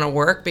don't want to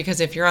work, because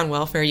if you're on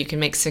welfare, you can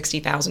make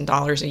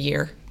 $60,000 a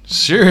year.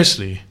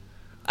 Seriously.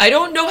 I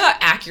don't know how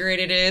accurate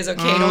it is.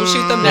 Okay, don't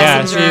shoot the Yeah,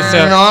 messenger. see,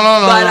 so-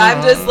 No. But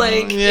I'm just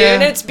like, Yeah,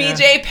 and it's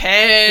BJ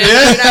Penn.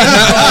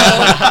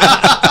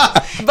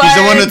 He's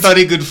the one who thought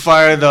he could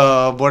fire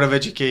the Board of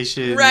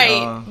Education.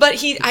 Right. But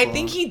I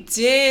think he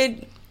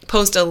did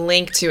post a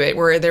link to it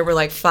where there were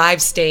like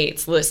 5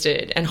 states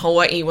listed, and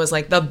Hawaii was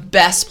like the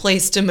best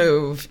place to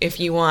move if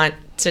you want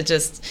to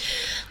just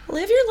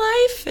live your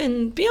life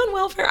and be on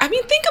welfare. I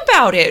mean, think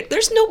about it.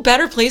 There's no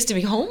better place to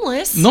be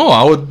homeless. No,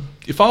 I would.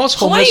 If I was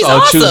Hawaii's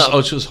homeless, awesome.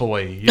 I'll choose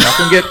Hawaii. You're not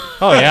gonna get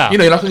Oh yeah.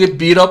 you're not gonna get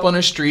beat up on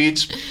the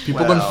streets.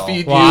 People Well, gonna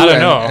feed well, you. I don't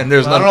and, know. and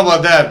there's I don't know not,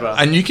 about that, bro.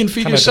 and you can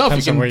feed Kinda yourself.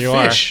 You depends on can where you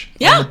are. fish.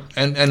 Yeah.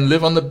 And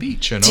live on the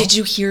beach. You know. Did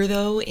you hear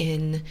though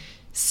in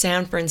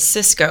San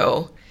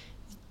Francisco,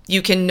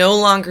 you can no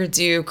longer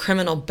do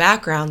criminal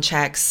background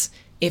checks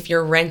if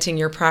you're renting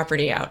your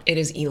property out. It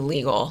is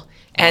illegal.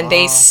 And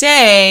they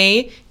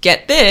say,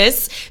 get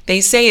this, they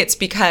say it's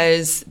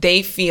because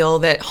they feel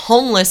that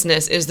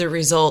homelessness is the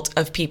result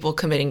of people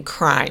committing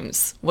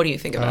crimes. What do you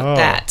think about Oh.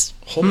 that?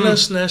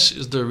 Homelessness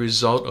is the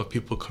result of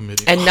people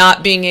committing. And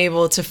not being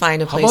able to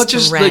find a How place about to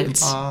just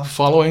rent. like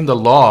following the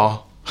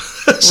law?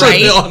 So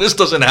Right? all this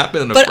doesn't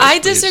happen in the But first I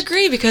place.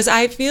 disagree because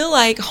I feel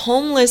like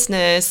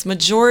homelessness,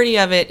 majority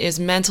of it is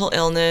mental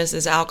illness,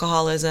 is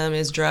alcoholism,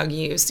 is drug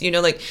use. You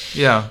know, like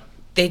Yeah.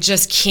 they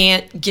just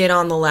can't get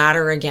on the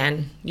ladder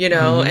again, you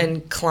know,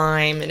 and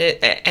climb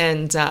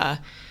and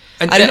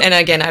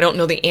again, I don't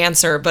know the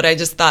answer, but I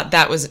just thought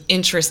that was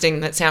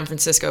interesting that San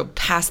Francisco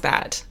passed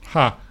that.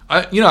 Huh.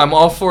 I'm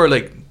all for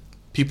like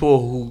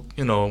people who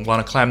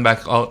want to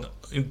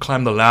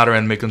climb the ladder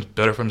and make them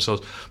better for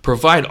themselves.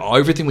 Provide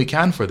everything we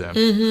can for them.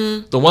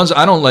 Mm-hmm. The ones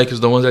I don't like is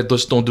the ones that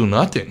just don't do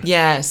nothing.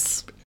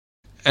 Yes.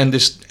 And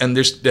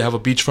they have a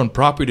beachfront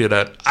property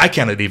that I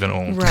cannot even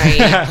own. Right.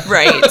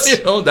 Right. That's Yeah,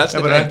 the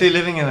but aren't they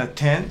living in a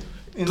tent?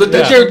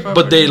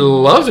 but they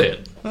love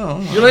it. Oh,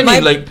 You know what I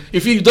mean? Like,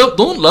 if you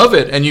don't love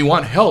it and you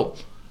want help,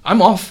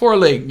 I'm all for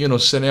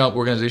setting up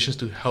organizations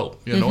to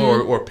help,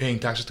 or paying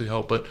taxes to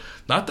help. But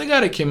not the guy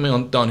that came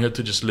down here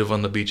to just live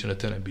on the beach in a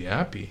tent and be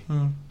happy.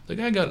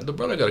 The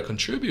brother got to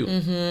contribute,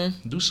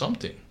 do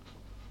something.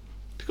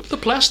 Pick up the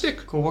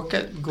plastic. Go work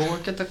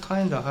at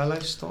the High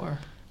Life store.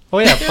 Oh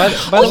yeah.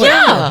 By the way,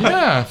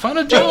 Yeah, find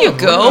a job. you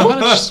go.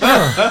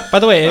 by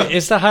the way,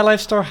 is the High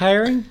Life store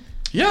hiring?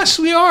 Yes,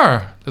 we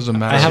are. Doesn't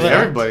matter. I have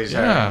Everybody's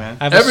Yeah. hiring, man.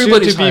 I have a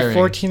Everybody's soon-to-be hiring.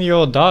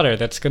 14-year-old daughter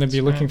that's going to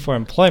be looking for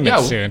employment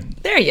Yeah. soon.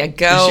 There you Is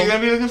go. she gonna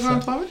be looking for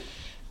employment?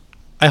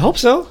 I hope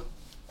so.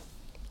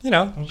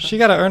 She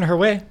got to earn her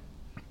way.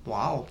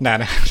 Wow. Nah.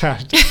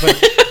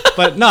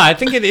 But no, I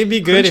think it'd be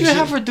good Couldn't if you she,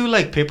 have her do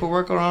like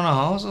paperwork around a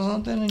house or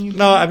something? And you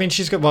No, I mean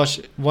she's good. Well,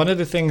 one of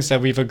the things that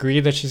we've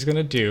agreed that she's going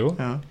to do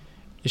Yeah.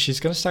 is she's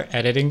going to start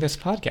editing this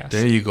podcast.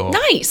 There you go.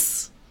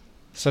 Nice.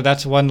 So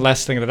that's one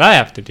less thing that I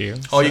have to do.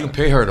 Oh, you can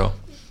pay her though.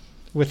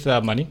 With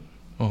money.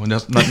 Oh,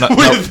 that's not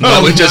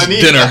with just money.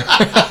 dinner.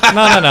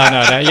 No.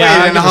 Yeah.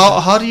 Yeah. And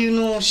how do you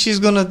know she's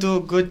gonna do a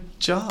good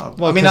job?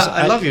 Well, I mean, 'cause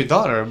I love your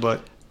daughter,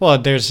 but Well,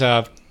 there's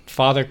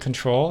father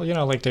control.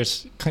 Like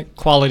there's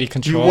quality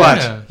control.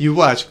 Yeah. you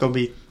watch. Gonna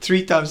be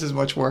 3 times as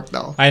much work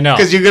now. I know.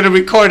 Because you're gonna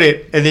record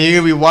it, and then you're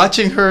gonna be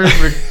watching her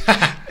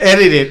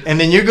edit it, and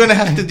then you're gonna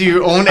have to do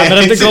your own I'm gonna have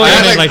to edits. go in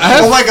I'm and, like,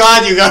 oh my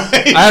god, you guys!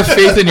 I have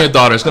faith in your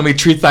daughter. It's gonna be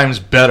 3 times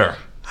better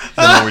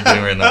than what we're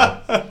doing right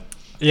now.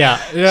 Yeah.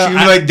 She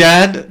was like,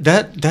 Dad,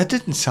 that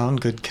didn't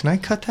sound good. Can I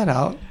cut that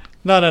out?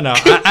 No.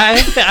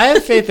 I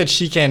have faith that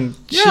she can.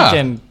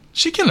 Yeah.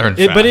 She can learn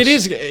fast. But it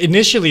is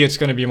initially it's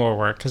going to be more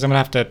work because I'm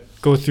going to have to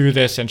go through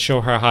this and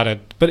show her how to.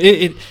 But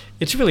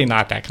it's really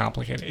not that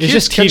complicated. It's Kids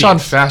just catch on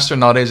tedious. faster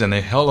nowadays, and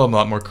they're hell of a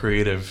lot more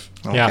creative.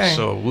 Yeah. Okay.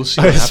 So we'll see.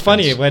 What It's happens.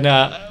 funny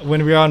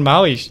when we were on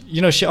Maui.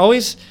 She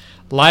always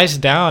lies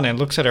down and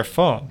looks at her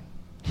phone.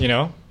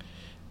 And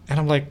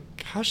I'm like,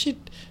 how's she?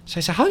 So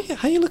I said,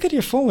 how you look at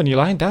your phone when you're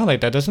lying down like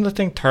that? Doesn't the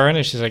thing turn?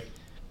 And she's like,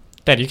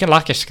 Dad, you can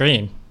lock your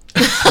screen. I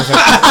was like,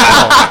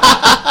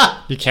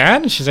 oh, you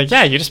can? And she's like,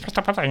 yeah, you just press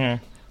the button. I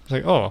was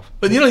like, oh,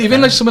 But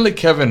even like someone like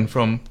Kevin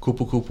from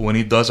Kupu Kupu, when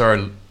he does our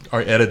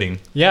editing,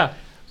 yeah.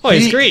 Oh,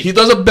 he's great. He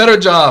does a better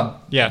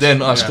job Yes.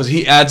 than us Yeah. because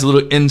he adds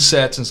little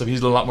insets and stuff.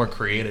 He's a lot more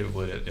creative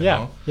with it. You Yeah.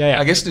 know? Yeah.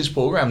 I guess these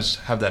programs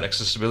have that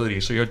accessibility,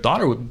 so your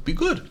daughter would be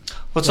good.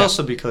 Well, it's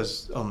also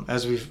because,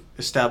 as we've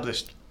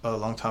established a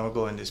long time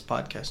ago in this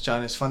podcast,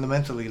 John is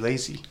fundamentally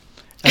lazy,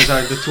 as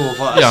are the two of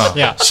us. Yeah.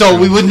 Yeah. So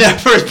we would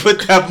never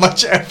put that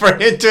much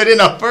effort into it in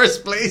the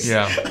first place.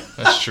 Yeah,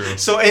 that's true.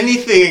 So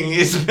anything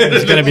is better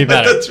It's gonna than be what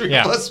better. the three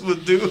Yeah. of us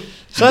would do.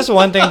 So that's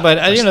one thing, but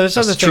there's other that's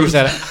things true.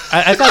 that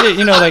I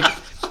thought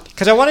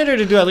because I wanted her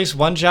to do at least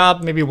one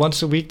job, maybe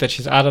once a week that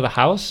she's out of the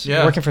house,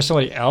 Yeah. working for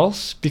somebody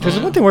else. Because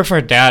it's one thing work for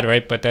her dad,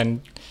 right? But then,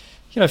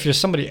 if you're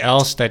somebody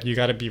else that you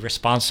got to be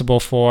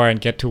responsible for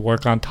and get to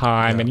work on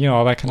time and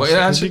all that kind Well, of in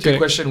stuff. answer it'd to be your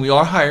good. question, we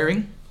are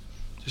hiring.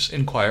 Just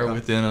inquire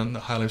within on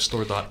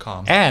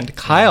highlifestore.com. And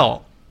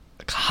Kyle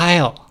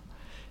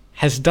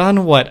has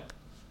done what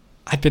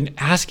I've been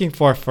asking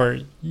for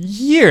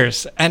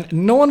years, and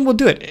no one will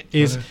do it.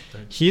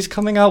 He's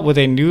coming out with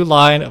a new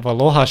line of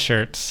Aloha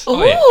shirts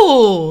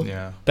Ooh.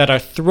 Yeah. that are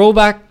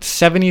throwback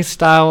 70s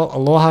style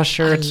Aloha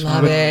shirts.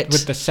 love with, it.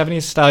 with the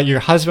 70s style. Your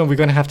husband, we're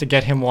going to have to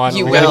get him one.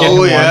 You We're gonna will. get him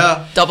Oh, one.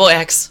 yeah. Double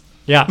X.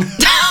 Yeah.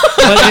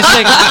 But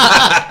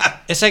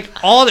it's like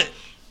all the,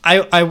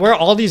 I wear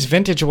all these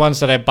vintage ones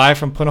that I buy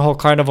from Punahou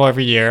Carnival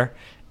every year.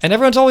 And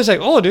everyone's always like,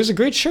 oh, there's a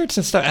great shirts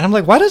and stuff. And I'm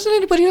like, why doesn't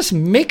anybody else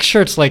make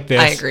shirts like this?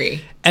 I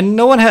agree. And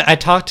no one I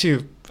talked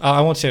to,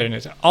 I won't say their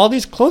names, all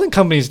these clothing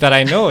companies that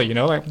I know, like,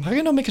 how are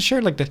you going to make a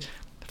shirt like this?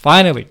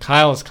 Finally,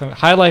 Kyle's coming.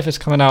 High Life is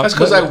coming out. That's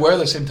because I wear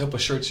the same type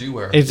of shirts you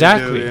wear.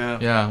 Exactly. You do, yeah.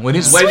 Yeah, when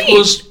his Sweet. wife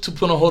goes to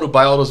Punahou to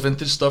buy all those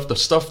vintage stuff, the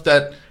stuff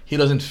that he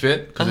doesn't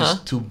fit because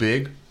it's too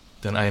big,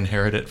 then I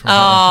inherit it from her.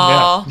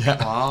 Oh,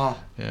 Yeah. Wow.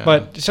 Yeah.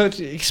 But so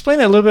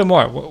explain it a little bit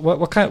more.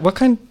 What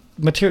kind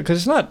material?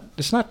 Because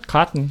it's not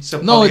cotton.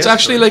 So No, it's polyester.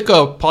 actually like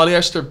a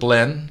polyester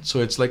blend, so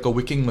it's like a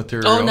wicking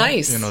material. Oh,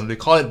 nice. You know, they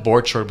call it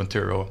board short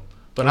material,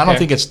 but I don't Okay.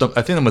 think it's.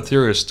 I think the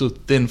material is too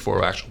thin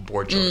for actual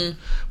board short.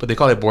 But they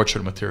call it board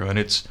short material, and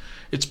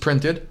it's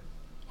printed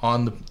on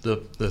the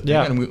thing,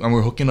 Yeah. and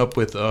we're hooking up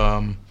with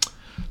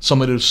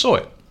somebody to sew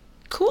it.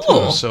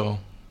 cool. So,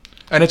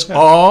 and it's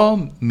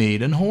all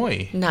made in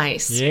Hawaii.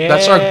 Nice. Yeah,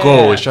 That's our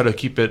goal. Is try to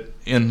keep it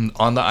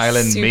on the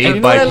island, Super made And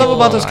you know by what I love people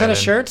about on those the kind of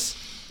island.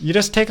 shirts? You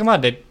just take them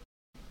out. They,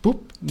 boop,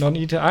 no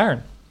need to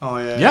iron. Oh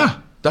yeah. Yeah,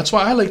 that's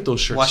why I like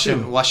those shirts Wash too.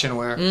 and wash and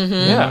wear.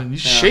 Yeah. You Yeah.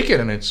 shake it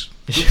and it's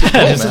good to go,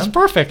 This is man.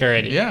 perfect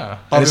already. Yeah,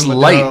 and Bobby it's Madera,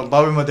 light.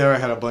 Bobby Madera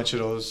had a bunch of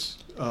those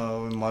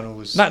when Manu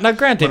was. Now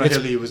granted, Manu it's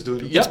Hili was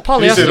doing. Yeah.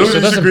 polyester, He said, so "Oh, it this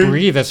is doesn't great."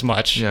 breathe as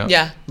much. Yeah.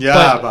 Yeah. Yeah,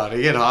 But- but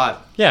it get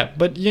hot. Yeah,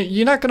 but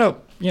you're not gonna.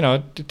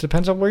 It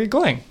depends on where you're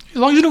going. As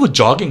long as you don't go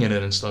jogging in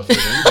it and stuff, you'll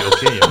be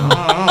okay. You know?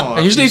 I don't know.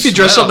 And usually, if you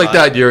dress sweat up a like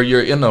lot. that,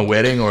 you're in a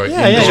wedding or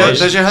Yeah, yeah. Does indoors.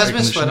 your, does your air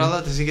husband sweat a conditioning.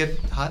 lot? Does he get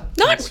hot?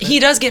 Not. Sweat? He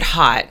does get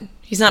hot.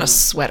 He's not a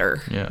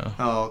sweater. Yeah.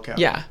 Oh, okay.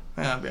 Yeah.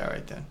 Yeah, I'll be all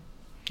right then.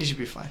 He should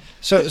be fine.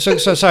 So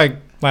sorry,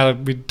 Milo.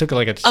 We took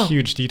like a Oh.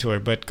 huge detour,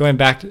 but going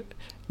back to,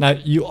 now,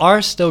 you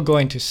are still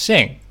going to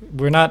sing.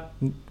 We're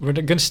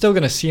still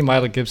gonna see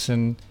Milo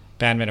Gibson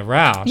bandman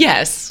around.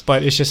 Yes.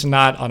 But it's just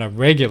not on a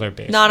regular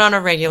basis. Not on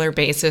a regular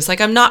basis. Like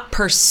I'm not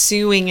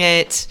pursuing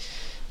it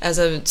as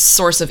a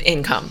source of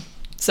income.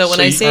 So when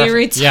So I you- say Yeah.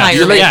 retirement,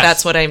 You're like- Yes.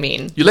 that's what I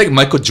mean. You like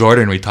Michael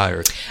Jordan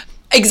retired.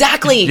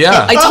 Exactly.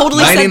 Yeah. I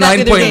totally said that the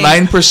other day.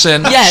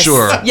 99.9% Yes.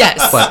 sure. Yes.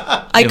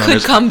 But I you know, could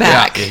there's- come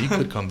back. Yeah, you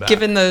could come back.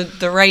 Given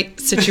the right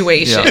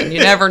situation. Yeah. You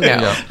never know.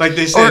 Yeah. Like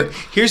they said, Or-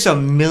 here's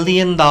 $1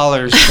 million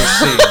to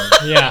sing.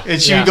 Yeah.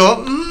 And she yeah. would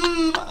go,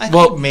 I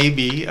Well- think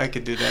maybe I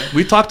could do that.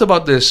 We talked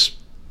about this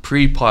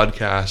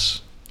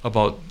pre-podcast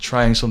about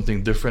trying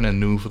something different and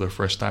new for the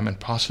first time, and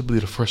possibly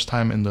the first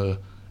time in the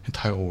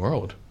entire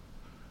world,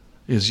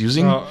 is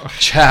using Oh.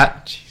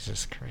 chat,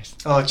 Jesus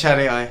Christ. Oh, chat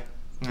AI.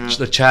 Yeah.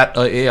 the chat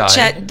AI.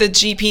 Chat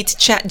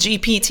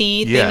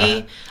GPT Yeah.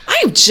 thingy.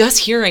 I'm just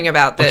hearing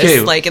about this Okay.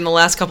 like in the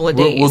last couple of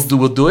We'll, days.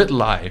 we'll do it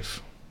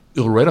live.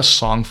 You'll write a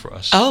song for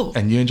us. Oh.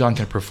 And you and John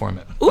can perform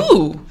it.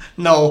 Ooh.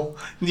 No,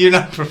 you're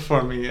not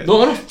performing it.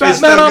 No, I'm a fat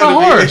It's man not on a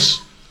gonna be-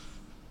 horse.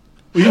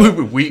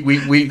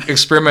 We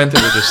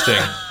experimented with this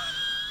thing.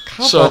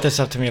 Kyle So- brought this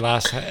up to me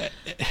last time.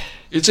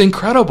 It's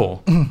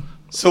incredible.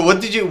 So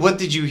what did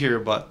you hear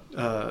about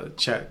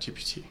Chat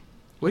GPT?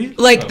 What do you,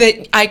 Like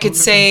that I could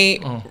say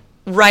Oh.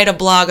 write a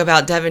blog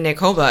about Devin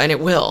Nikoba and it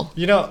will.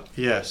 You know,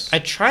 Yes. I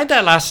tried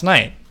that last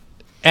night,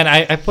 and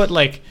I put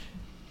like,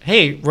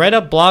 hey, write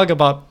a blog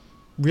about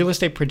real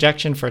estate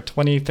projection for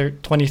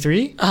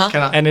 2023,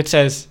 Can I, and it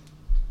says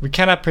we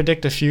cannot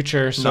predict the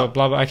future, so No.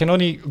 blah blah. I can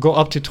only go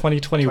up to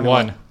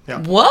 2021. Yeah.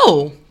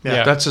 Whoa.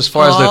 Yeah. That's as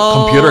far as the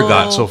computer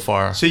got so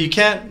far. So you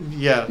can't.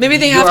 Yeah. Maybe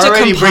they You're have to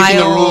already breaking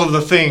the compile- rule of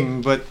the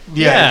thing, but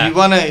Yeah.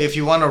 if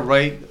you wanna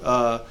write,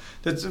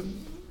 that's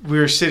we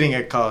were sitting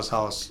at Kyle's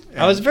house.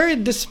 I was very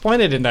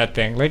disappointed in that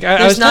thing. Like I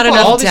There's was not talking about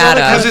enough all these other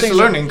data. kind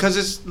of because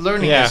things. it's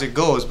learning Yeah. as it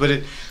goes. But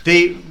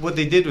what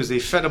they did was they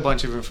fed a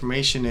bunch of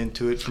information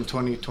into it from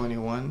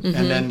 2021,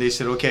 and then they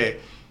said, okay,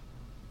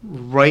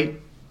 write.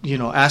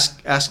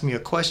 Ask me a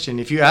question.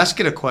 If you ask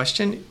it a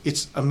question,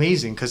 it's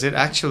amazing because it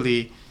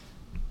actually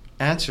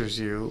answers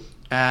you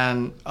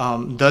and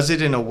does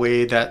it in a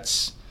way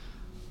that's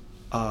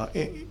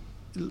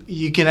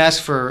you can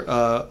ask for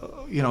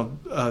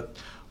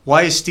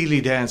why is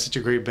Steely Dan such a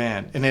great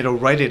band, and it'll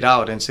write it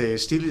out and say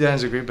Steely Dan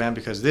is a great band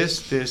because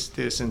this,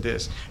 and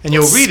this, and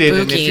you'll That's read it,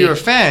 and if spooky. you're a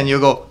fan, you'll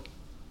go,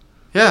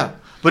 yeah,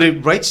 but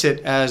it writes it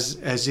as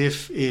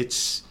if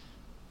it's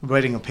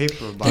writing a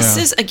paper about This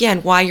it. is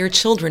again why your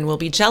children will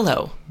be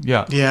jello.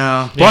 Yeah.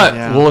 Yeah, But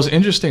yeah. what was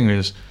interesting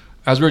is,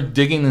 as we're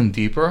digging in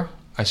deeper,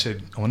 I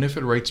said, I wonder if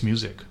it writes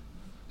music.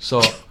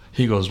 So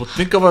he goes, well,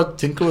 think of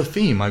a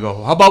theme. I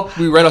go, how about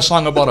we write a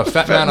song about a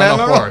fat man on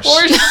a horse?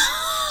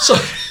 So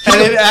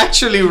and it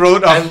actually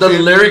wrote and the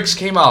it- lyrics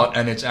came out,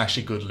 and it's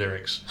actually good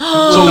lyrics. So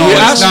No,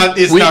 it's not-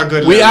 it's not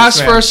good We lyrics, asked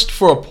man. first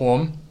for a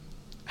poem,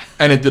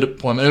 and it did a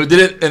poem, and it did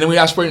it, and then we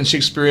asked for it in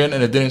Shakespearean,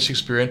 and it did in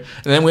Shakespearean,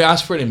 and then we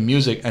asked for it in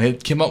music, and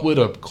it came up with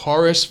a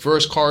chorus,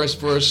 verse,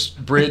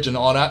 bridge, and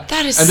all that.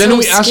 That is and then so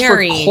we asked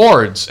scary. for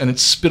chords, and it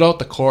spit out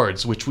the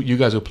chords, which you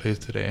guys will play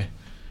today.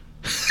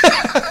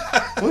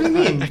 What do you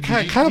mean? I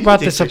kind of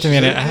brought this up to me,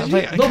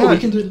 and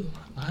can do it.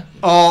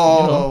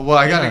 Oh, well,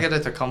 I gotta Yeah. get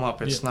it to come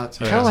up. It's not.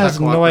 Kyle it's has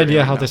not no cooperating idea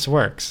right how now. this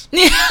works.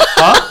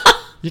 Huh?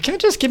 You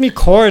can't just give me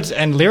chords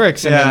and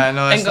lyrics and Yeah, I then,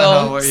 know. That's And not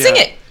how go it- sing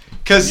yeah. it.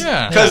 Because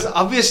Yeah.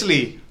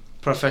 obviously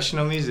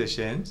professional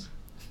musicians,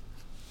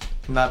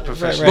 not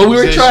professional. right. But we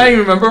were musicians. trying,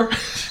 remember?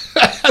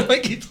 I had my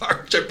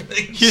guitar. which I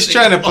played He's sing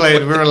trying to along play it.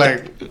 with We were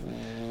like,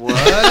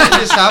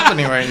 what is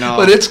happening right now?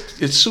 But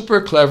it's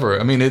super clever.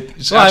 I mean, it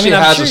Well, I actually mean,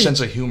 I'm has sure a you- sense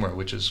of humor,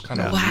 which is kind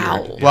of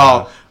Wow. weird.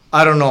 Well,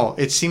 I don't know.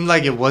 It seemed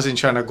like it wasn't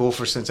trying to go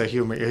for sense of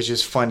humor. It was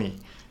just funny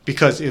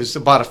because it was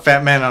about a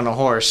fat man on a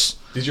horse.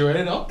 Did you write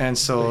it out? And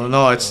so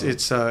no,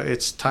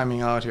 it's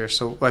timing out here.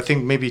 So I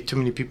think maybe too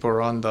many people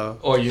are on the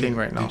thing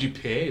right now. Did you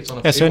pay? It's on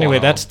a Yeah, so paywall anyway,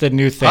 now. that's the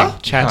new thing. Huh?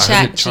 Chat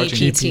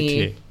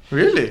GPT.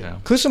 Really? Yeah.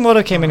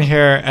 Kusamoto came in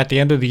here at the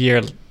end of the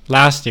year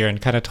last year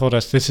and kind of told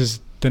us this is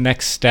the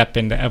next step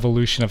in the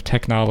evolution of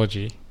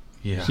technology.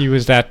 Yeah. He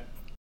was that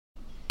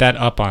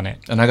up on it.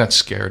 And I got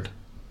scared.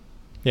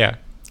 Yeah.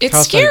 It's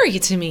Carl's scary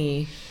to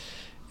me.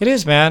 It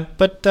is, man,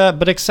 but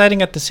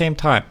exciting at the same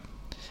time.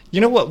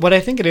 You know what I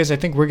think it is? I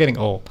think we're getting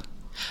old.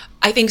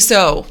 I think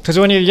so. Because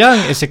when you're young,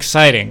 it's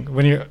exciting.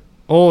 When you're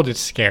old, it's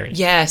scary.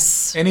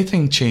 Yes.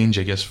 Anything change,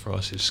 I guess, for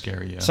us is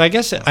scary. Yeah. So I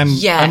guess I'm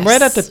Yes.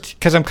 right at the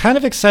because I'm kind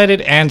of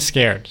excited and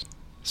scared.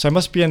 So I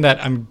must be in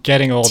that I'm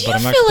getting old, Do but you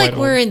I'm not feel quite like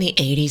we're old. in the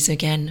 80s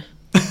again?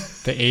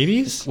 The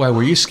 80s? Why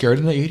were you scared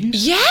in the 80s?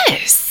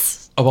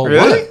 Yes. About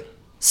Really? what?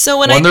 So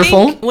when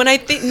Wonderful? I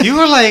think You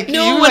were like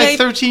No, you were when like I-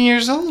 13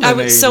 years old.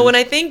 so when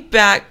I think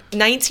back,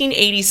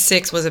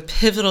 1986 was a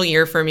pivotal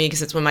year for me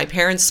because it's when my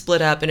parents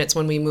split up and it's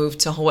when we moved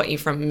to Hawaii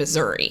from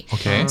Missouri.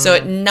 Okay. So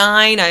at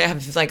 9, I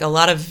have like a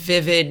lot of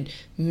vivid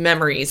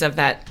memories of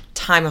that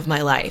time of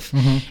my life,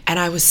 and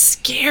I was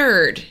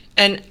scared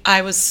and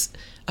I was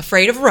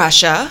afraid of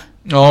Russia.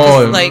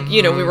 Oh, Like,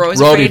 you know, we were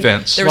always road afraid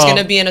events. there was Well-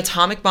 going to be an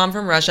atomic bomb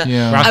from Russia.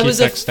 Yeah. Rocky I was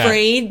fixed that.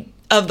 afraid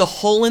of the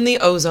hole in the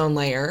ozone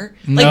layer.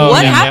 Like, No,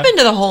 what yeah. happened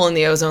to the hole in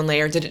the ozone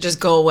layer? Did it just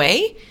go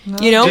away?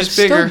 You know, just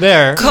Still bigger.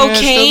 there.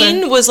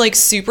 cocaine was like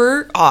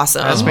super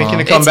awesome. That's making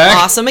a It's comeback.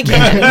 awesome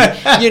again.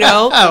 You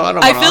know, I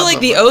don't I want feel like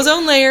awesome. the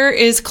ozone layer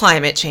is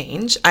climate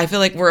change. I feel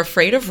like we're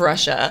afraid of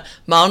Russia.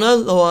 Mauna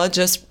Loa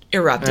just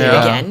erupted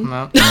again.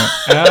 No.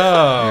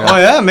 Oh. Oh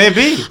yeah,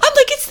 maybe. I'm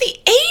like, it's the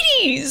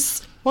 80s.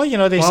 Well, you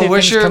know, they Well, say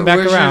where's things come back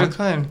your around.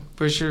 decline?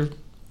 Where's your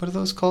what are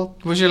those called?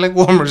 Where's your like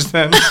warmers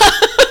then?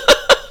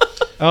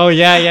 Oh,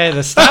 yeah.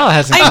 The style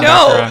hasn't I come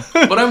know. back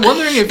around. But I'm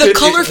wondering if The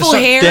colorful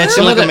hair. dancing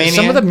Some like of, a the, maniac.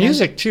 some of the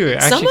music, too.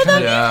 Some actually of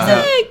them,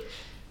 kinda-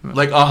 Yeah.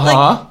 Like,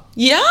 uh-huh.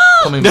 yeah.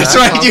 Coming That's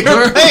back. right, you were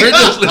We're playing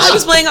just I listening.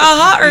 was playing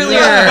Aha earlier,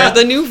 Yeah.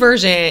 the new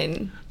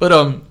version. But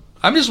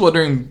I'm just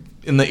wondering,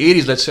 in the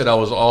 80s, let's say that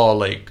was all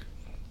like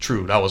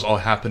true. That was all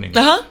happening.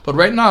 Uh-huh. But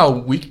right now,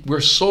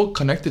 we're so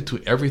connected to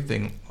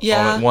everything all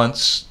Yeah. at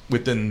once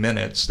within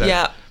minutes that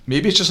Yeah.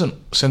 maybe it's just a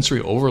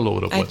sensory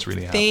overload of I what's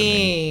really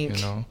happening. think.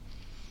 You know?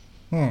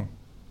 Hmm.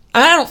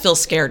 I don't feel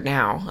scared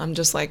now. I'm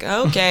just like,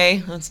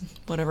 okay, that's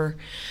whatever.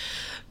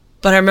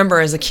 But I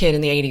remember as a kid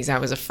in the 80s, I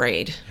was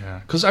afraid. Yeah.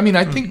 Because, I mean,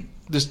 I think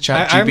this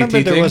chat I remember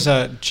GPT there thing. was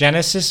a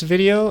Genesis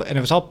video, and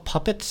it was all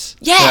puppets.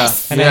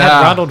 Yes! And it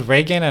had Ronald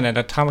Reagan and an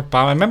atomic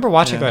bomb. I remember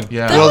watching Yeah. going,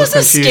 Yeah. That World was of a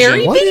Confusion.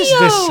 scary what is video.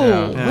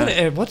 this?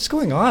 Yeah. What's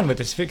going on with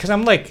this video? Because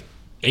I'm like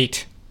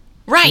 8.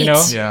 Right. You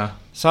know? Yeah.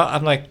 So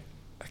I'm like,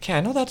 okay,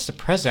 I know that's the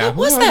president.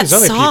 What was Who are that these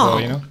other song?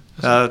 people,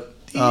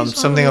 you know?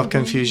 Something of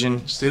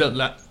confusion. State of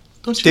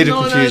don't State you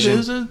of know Confusion. that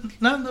is a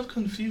land of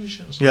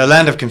confusion? Yeah,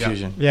 Land of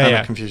Confusion. Yeah, Land yeah.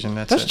 of Confusion.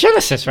 That's That's it.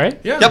 Genesis, right?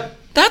 Yeah. Yep.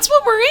 That's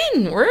what we're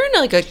in. We're in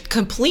like a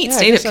complete Yeah, I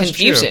state guess of that's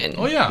true. confusion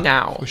Oh, yeah.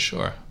 now. For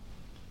sure.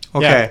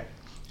 Okay.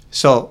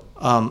 So,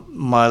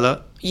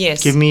 Marla,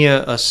 Yes. give me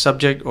a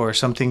subject or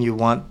something you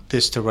want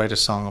this to write a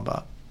song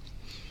about.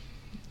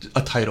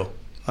 A title.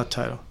 A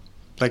title.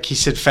 Like he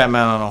said, Fat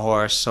Man on a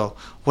Horse. So,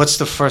 what's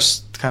the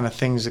first kind of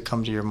things that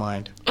come to your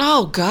mind?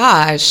 Oh,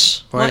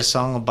 gosh. Write a What?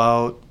 song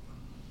about.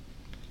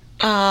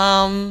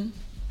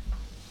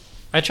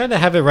 I tried to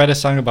have it write a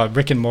song about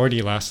Rick and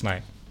Morty last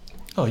night.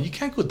 Oh, you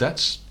can't go that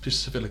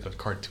specific like a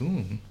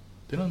cartoon.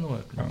 They don't know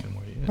what Rick and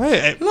Morty is.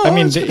 Right, No, I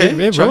mean, it's it,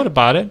 okay. it Try. wrote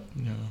about it.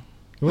 Yeah.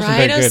 It wasn't Write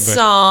very a good, but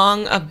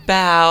song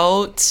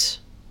about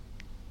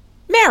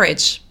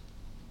marriage.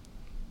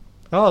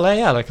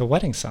 yeah, like a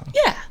wedding song.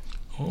 Yeah.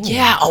 Oh.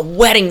 Yeah, a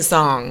wedding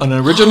song. An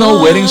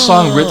original wedding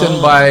song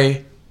written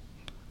by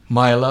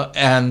Mila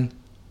and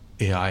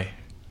AI.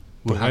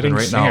 Will happen wedding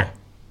right singer.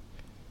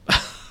 now.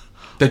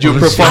 That you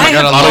Well, perform I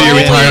have out of your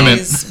retirement.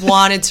 always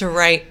wanted to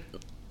write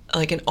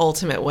like an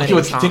ultimate Okay, wedding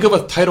but song. think of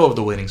a title of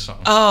the wedding song.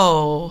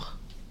 Oh,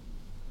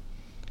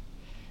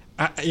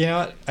 You know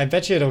what? I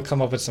bet you it'll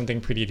come up with something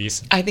pretty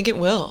decent. I think it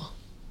will.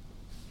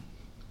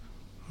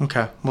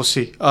 Okay, we'll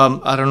see.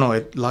 I don't know.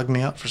 It logged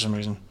me out for some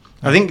reason.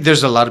 I think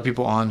there's a lot of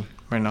people on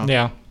right now.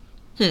 Yeah.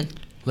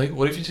 Like,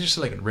 what if you just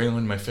like ring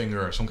on my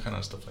finger or some kind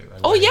of stuff like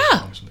that? Oh, Wedding yeah.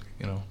 song or something,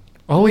 you know.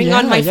 Oh, Ring yeah,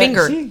 on my yeah.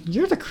 finger. See,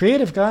 you're the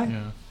creative guy.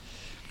 Yeah.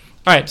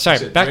 All right, sorry.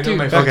 That's it. Back Ring to on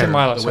my back to finger,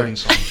 Milo. the Sorry. wedding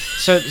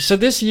song. So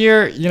this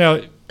year, you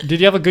know, did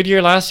you have a good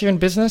year last year in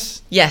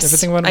business? Yes,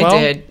 Everything went I well?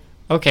 did.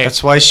 Okay.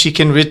 That's why she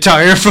can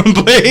retire from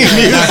playing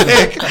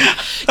music.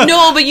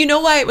 No, but you know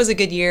why it was a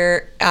good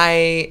year?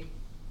 I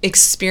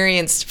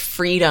experienced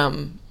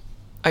freedom,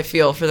 I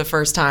feel, for the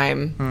first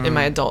time in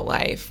my adult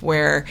life,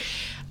 where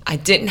I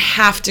didn't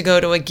have to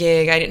go to a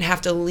gig. I didn't have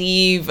to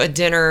leave a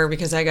dinner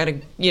because I got to,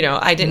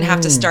 I didn't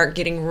have to start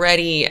getting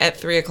ready at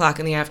 3:00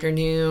 in the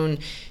afternoon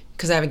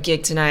because I have a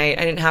gig tonight.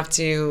 I didn't have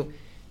to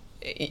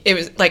it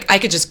was like I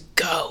could just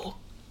go.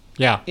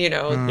 Yeah. You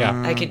know,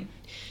 Yeah. I could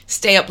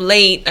stay up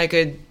late.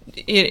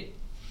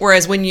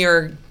 Whereas when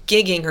you're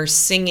gigging or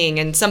singing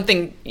and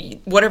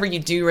something, whatever you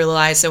do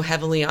relies so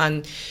heavily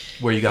on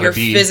Where you gotta your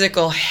be.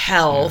 physical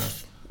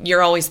health,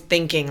 you're always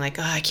thinking like,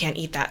 oh, I can't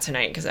eat that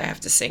tonight because I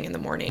have to sing in the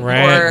morning.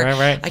 Right, or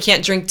right. I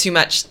can't drink too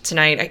much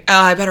tonight.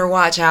 I better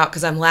watch out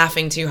because I'm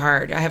laughing too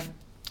hard. I have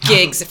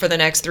gigs for the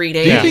next 3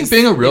 days. Do you think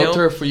being a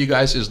realtor You know? for you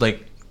guys is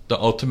like the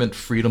ultimate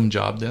freedom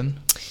job then?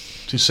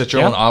 To set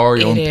your Yeah. own hour,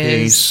 your own It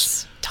pace.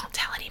 is. Don't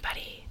tell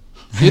anybody.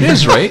 It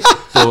is, right?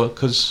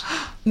 Because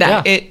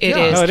That Yeah. it Yeah.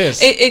 is. No, it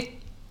is.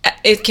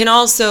 It can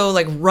also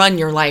like run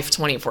your life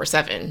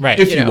 24/7. Right.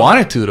 if You you know.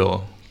 wanted to,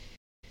 though.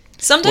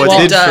 Sometimes Well,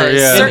 it it did for- does.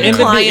 yeah. Certain in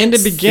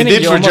clients. the beginning, It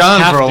did you for almost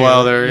John have for a to,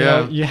 while there, you know,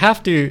 yeah. you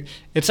have to.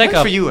 It's like Good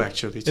a for you,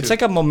 actually. It's too.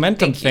 like a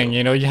momentum Thank thing, you.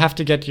 you know. You have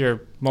to get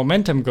your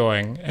momentum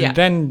going, and Yeah.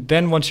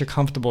 then once you're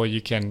comfortable,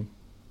 you can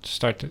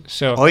start to.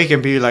 So, Or you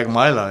can be like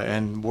Mila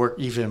and work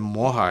even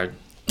more hard.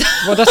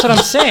 well, that's what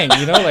I'm saying,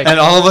 you know, like And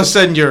all of a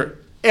sudden you're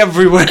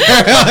everywhere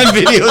on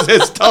videos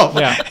and stuff.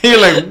 Yeah. And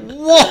you're like,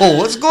 whoa,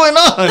 what's going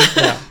on?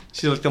 Yeah.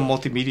 She's like the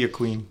multimedia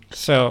queen.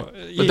 so.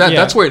 But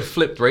that's where it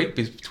flipped, right?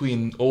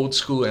 Between old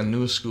school and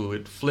new school.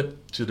 It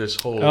flipped to this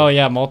whole... Oh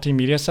yeah,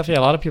 multimedia stuff. Yeah,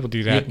 a lot of people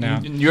do that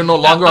now. You're no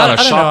longer I on a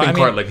don't know, shopping I mean-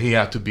 cart like he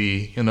had to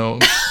be, you know,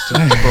 to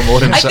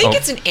promote himself. I think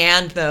it's an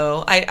and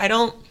though. I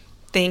don't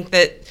think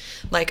that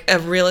like a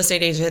real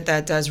estate agent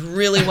that does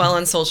really well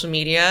on social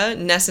media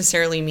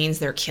necessarily means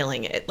they're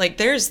killing it. Like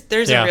there's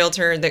Yeah. a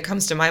realtor that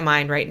comes to my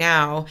mind right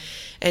now,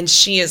 and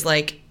she is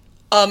like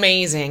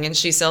amazing, and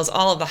she sells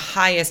all of the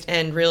highest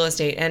end real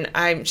estate,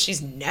 and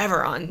she's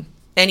never on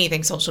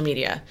anything social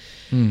media,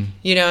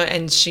 you know,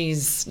 and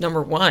she's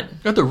number one.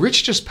 Yeah, the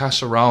rich just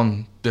pass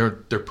around their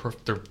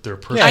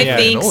personal. Yeah, I yeah.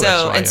 think know that's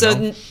so. why, And you so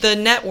know? the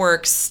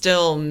networks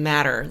still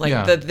matter. Like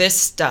Yeah. this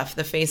stuff,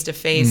 the face to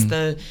face,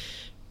 the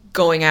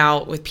going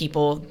out with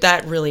people,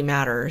 that really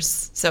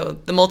matters. So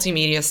the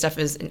multimedia stuff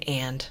is an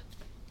and.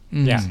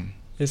 Yeah,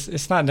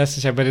 it's not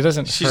necessary, but it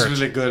doesn't She's hurt.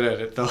 really good at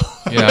it, though.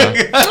 Yeah.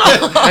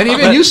 And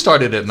even you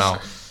started it now.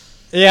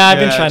 Yeah, I've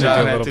been Yeah, trying John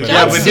to do a had little to. bit.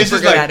 Yeah, of but that. this Super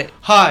is good like, at it.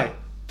 hi,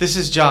 this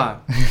is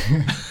John.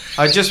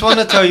 I just want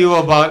to tell you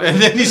about,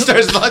 and then he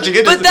starts launching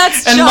it. But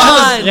that's and John.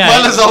 Mala's, Yeah.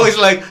 Mala's always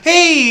like,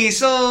 hey,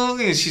 so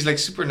she's like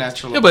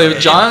supernatural. Yeah, but if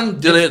John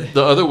did it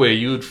the other way,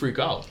 you would freak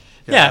out.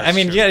 Yeah, I that's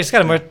mean, true. yeah, it's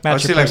got to I match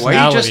was your like, why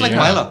are you personality. just like you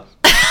know? Mila?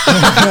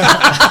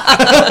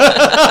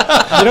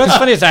 You know what's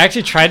funny is I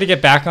actually tried to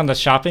get back on the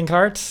shopping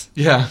carts,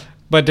 Yeah.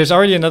 but there's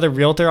already another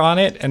realtor on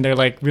it, and they're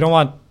like, we don't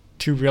want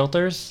two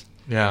realtors.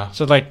 Yeah.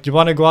 So like, do you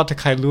want to go out to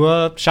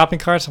Kailua shopping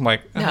carts? I'm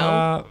like,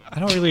 No. I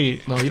don't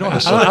really. No, you don't want I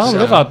to sell don't, I don't it.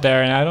 live out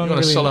there, and I don't You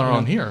want to really sell it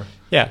around here.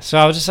 Yeah, so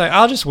I was just like,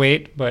 I'll just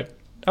wait, but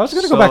I was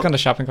gonna go So, back on the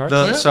shopping cart.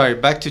 Yeah. Sorry,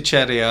 back to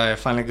Chat AI. I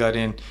finally got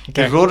in.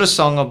 Okay. He wrote a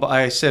song about.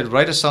 I said,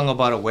 write a song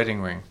about a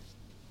wedding ring,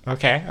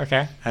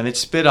 Okay. and it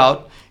spit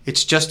out.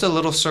 It's just a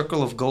little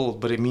circle of gold,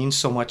 but it means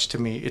so much to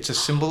me. It's a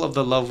symbol of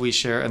the love we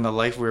share and the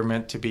life we're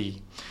meant to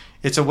be.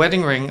 It's a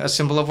wedding ring, a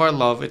symbol of our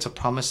love. It's a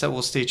promise that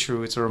will stay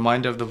true. It's a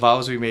reminder of the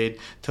vows we made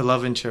to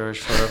love and cherish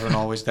forever and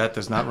always. That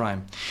does not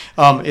rhyme.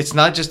 It's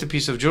not just a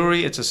piece of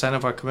jewelry. It's a sign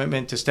of our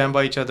commitment to stand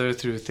by each other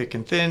through thick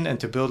and thin and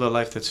to build a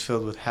life that's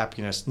filled with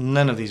happiness.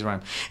 None of these rhyme.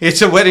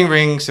 It's a wedding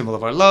ring, symbol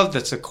of our love.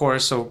 That's a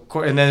chorus. So,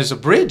 and then there's a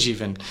bridge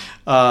even.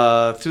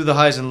 Through the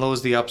highs and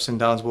lows, the ups and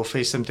downs, we'll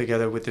face them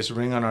together. With this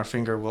ring on our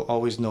finger, we'll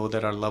always know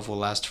that our love will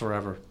last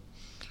forever.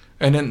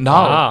 And then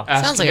now, Wow.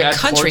 can Sounds like you a add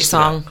country chords to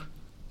that? song.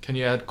 Can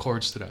you add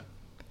chords to that?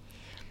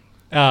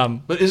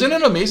 Um, But isn't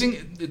it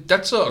amazing?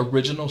 That's an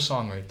original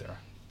song right there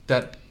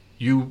that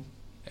you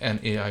and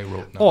AI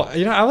wrote now. oh,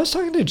 you know, I was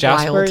talking to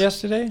Jasper Wild.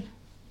 yesterday.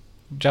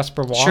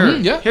 Jasper Wong. Sure.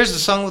 yeah. Here's the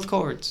song with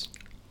chords.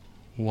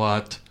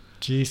 What?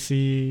 G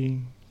C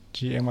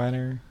G A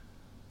minor.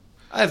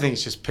 I think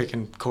it's just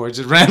picking chords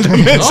at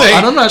random. No, and saying,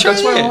 I don't know. "Try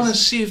That's why I this." want to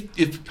see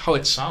if how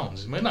it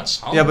sounds. It might not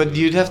sound. Yeah, but good,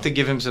 you'd you have know. to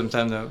give him some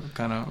time to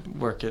kind of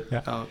work it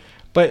Yeah. out.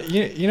 But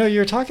you know,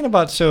 you're talking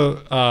about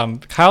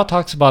Kyle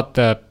talks about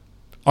the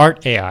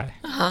art AI,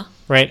 Uh-huh.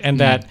 right? And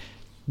that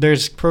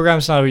there's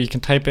programs now where you can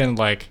type in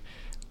like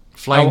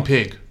Flying Oh.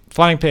 pig.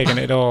 flying pig, and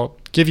it'll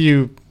give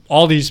you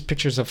all these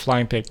pictures of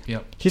flying pig.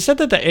 Yep. He said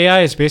that the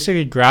AI is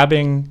basically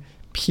grabbing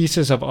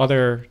pieces of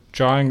other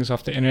drawings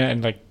off the internet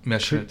and like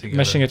Meshing it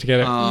together.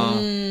 together.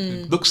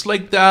 Mm. It looks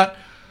like that,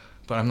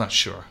 but I'm not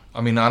sure.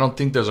 I mean, I don't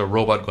think there's a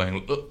robot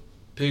going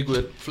pig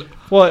with.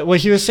 Well,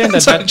 he was saying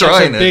It's that like that's a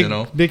drawing it, big, you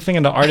know? big thing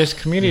in the artist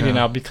community Yeah.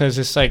 now, because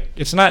it's like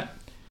it's not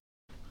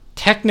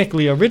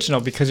technically original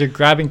because you're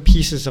grabbing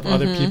pieces of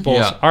other people's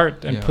Yeah.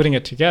 art and Yeah. putting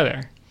it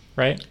together,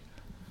 right?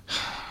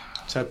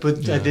 So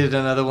I did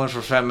another one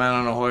for Fat Man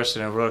on a Horse,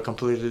 and I wrote a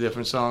completely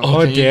different song. Oh,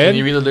 can it you, did? Can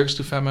you read the lyrics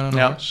to Fat Man on a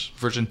Yeah. Horse?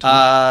 Version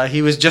 2.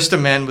 He was just a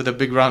man with a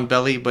big round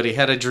belly, but he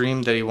had a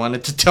dream that he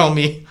wanted to tell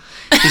me.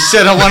 He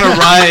said, I want to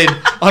ride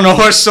on a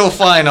horse so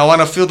fine. I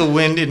want to feel the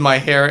wind in my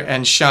hair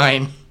and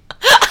shine.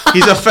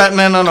 He's a fat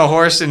man on a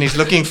horse, and he's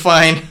looking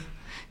fine.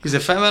 He's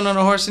a fat man on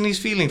a horse, and he's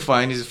feeling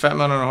fine. He's a fat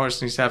man on a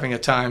horse, and he's having a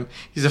time.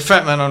 He's a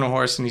fat man on a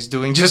horse, and he's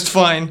doing just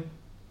fine.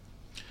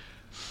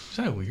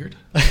 kind of weird.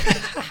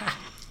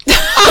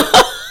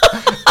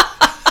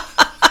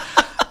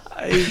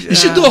 You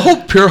should do a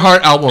whole Pure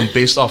Heart album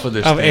based off of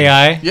this. Of thing.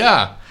 AI?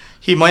 Yeah.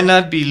 He might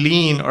not be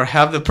lean or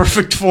have the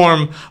perfect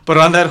form, but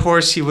on that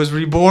horse he was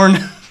reborn.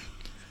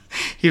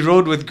 He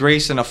rode with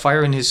grace and a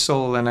fire in his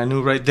soul, and I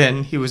knew right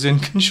then he was in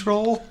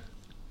control.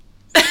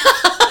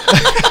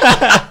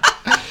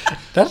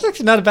 That's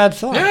actually not a bad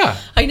song. Yeah.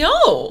 I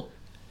know.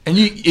 And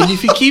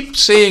if you keep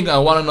saying I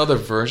want another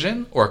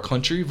version or a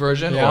country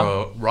version Yeah.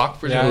 or a rock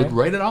version, Yeah. it would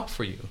write it out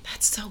for you.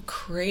 That's so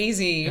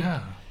crazy. Yeah.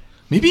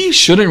 Maybe you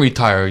shouldn't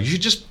retire. You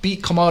should just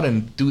come out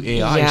and do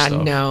AI Yeah,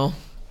 stuff. no.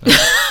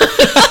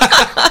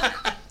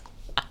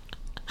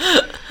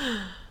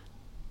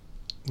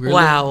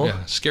 Wow.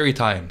 Yeah, scary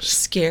times.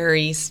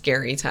 Scary,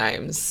 scary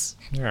times.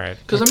 All right.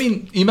 Because, I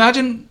mean,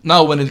 imagine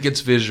now when it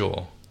gets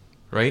visual,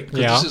 right? Because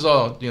Yeah. this is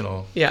all, you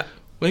know, Yeah.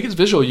 when it gets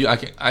visual,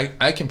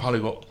 I can probably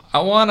go, I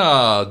want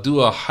to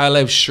do a high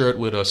life shirt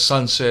with a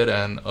sunset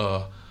and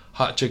a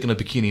hot chick in a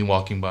bikini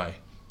walking by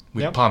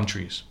with Yep. palm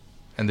trees.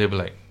 And they'll be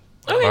like,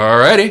 Okay.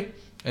 alrighty.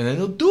 And then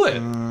they'll do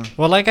it.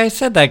 Well, like I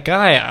said, that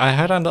guy I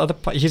heard on the other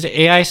he's an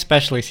AI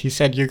specialist. He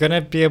said you're going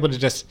to be able to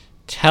just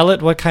tell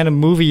it what kind of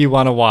movie you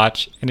want to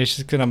watch, and it's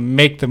just going to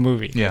make the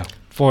movie Yeah.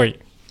 for you.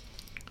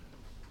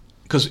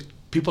 Because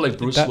people like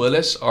Bruce That-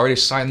 Willis already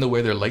signed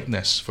away their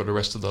likeness for the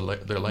rest of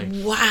their life.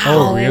 Wow.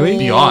 Oh, really?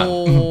 Beyond.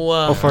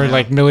 Or for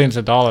like millions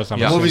of dollars. I'm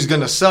Yeah. The assuming. movie's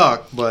gonna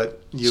suck, but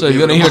So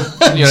you're going to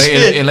hear, you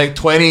know, in like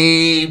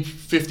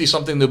 2050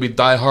 something, there'll be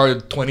Die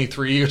Hard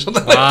 23 or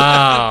something like that.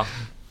 Wow.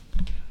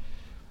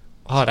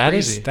 Oh,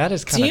 crazy. that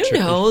is Do kind of you trippy.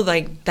 know,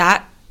 like,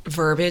 that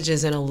verbiage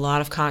is in a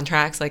lot of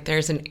contracts? Like,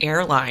 there's an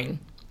airline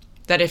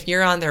that if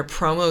you're on their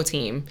promo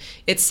team,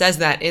 it says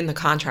that in the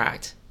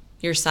contract.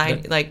 You're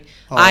signed, like,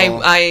 Oh.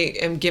 I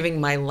am giving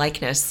my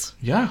likeness.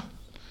 Yeah.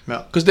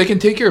 Yeah. Because they can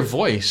take your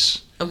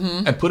voice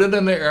and put it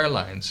in their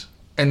airlines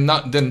and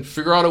not then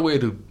figure out a way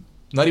to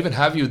not even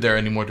have you there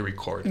anymore to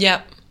record.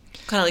 Yep.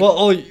 Kind of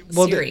like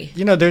Well, Siri.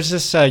 you know, there's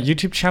this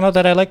YouTube channel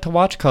that I like to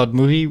watch called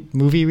Movie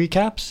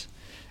Recaps,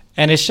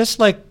 and it's just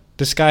like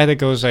this guy that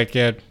goes like,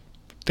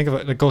 think of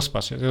it, the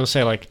Ghostbusters. It'll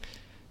say like,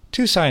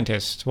 2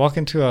 scientists walk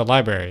into a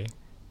library.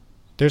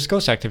 There's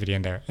ghost activity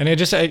in there, and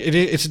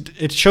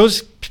it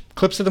shows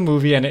clips of the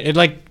movie, and it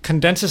like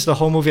condenses the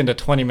whole movie into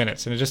 20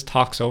 minutes, and it just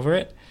talks over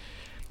it.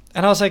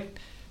 And I was like,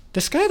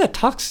 this guy that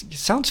talks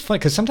sounds funny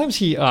because sometimes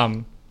he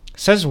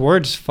says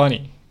words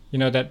funny. You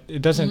know that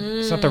it doesn't.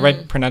 It's not the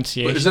right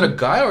pronunciation. But is it a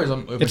guy or is it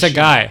a It's a machine?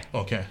 guy.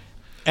 Okay.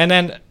 And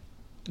then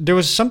there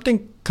was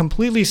something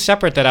completely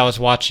separate that I was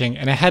watching,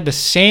 and it had the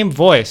same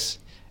voice,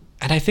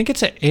 and I think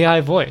it's an AI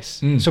voice.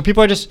 Mm. So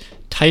people are just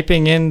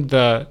typing in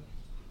the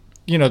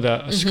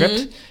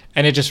script,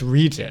 and it just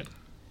reads it.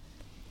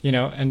 You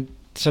know, and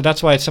so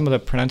that's why it's some of the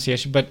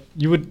pronunciation. But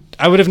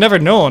I would have never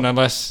known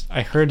unless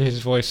I heard his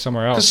voice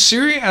somewhere Because else.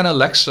 Siri and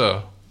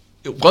Alexa,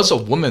 it was a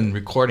woman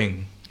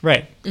recording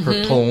Right.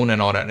 her tone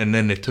and all that, and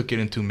then they took it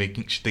into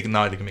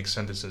now they can make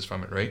sentences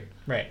from it, right?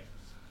 Right.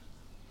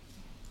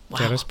 Wow.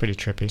 Yeah, that's pretty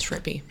trippy.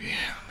 Trippy.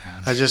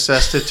 I just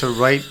asked it to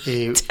write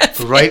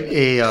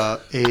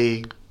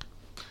a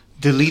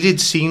deleted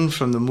scene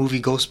from the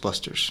movie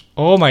Ghostbusters,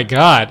 Oh my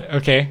God.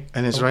 Okay.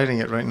 and it's writing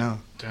it right now.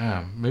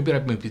 Damn, maybe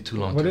that might be too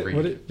long to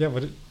read.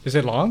 Is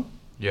it long?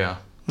 Yeah.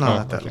 No, Oh,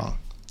 not that okay. long.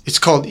 It's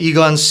called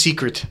Egon's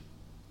Secret.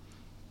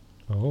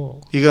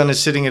 Oh. Egon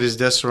is sitting at his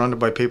desk surrounded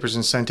by papers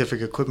and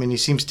scientific equipment. He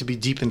seems to be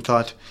deep in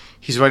thought.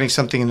 He's writing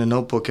something in a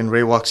notebook, and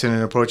Ray walks in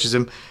and approaches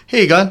him.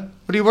 Hey, Egon,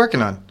 what are you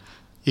working on?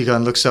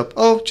 Egon looks up.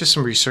 Oh, just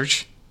some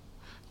research.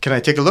 Can I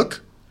take a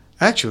look?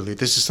 Actually,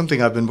 this is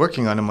something I've been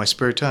working on in my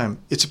spare time.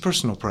 It's a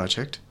personal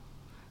project.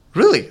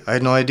 Really? I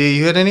had no idea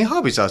you had any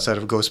hobbies outside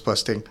of ghost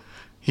busting.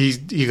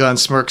 Egon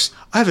smirks.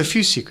 I have a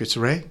few secrets,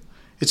 Ray.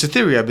 It's a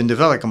theory I've been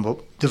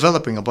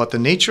developing about the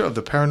nature of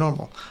the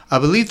paranormal. I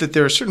believe that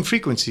there are certain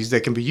frequencies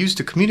that can be used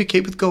to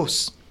communicate with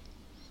ghosts.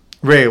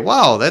 Ray,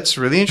 wow, that's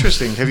really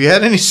interesting. Have you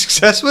had any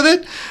success with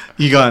it?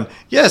 Egon,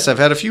 yes, I've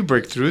had a few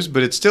breakthroughs,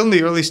 but it's still in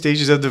the early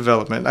stages of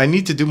development. I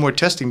need to do more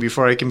testing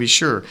before I can be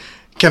sure.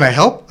 Can I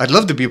help? I'd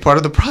love to be a part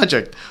of the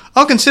project.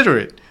 I'll consider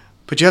it,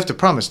 but you have to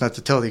promise not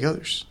to tell the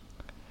others.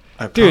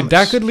 I Dude, that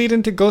promise. could lead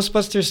into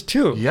Ghostbusters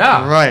too.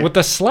 Yeah. Right. With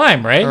the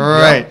slime, right?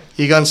 Right.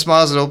 Egon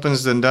smiles and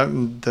opens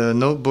the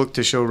notebook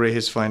to show Ray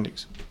his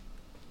findings.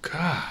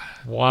 God.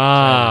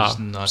 Wow. That is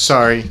nuts.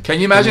 Sorry. Can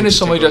you imagine if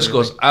somebody Take just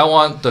over goes, I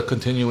want the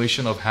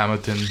continuation of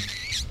Hamilton,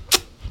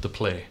 the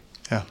play?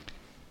 Yeah.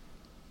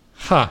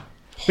 Huh.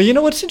 But you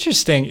know what's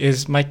interesting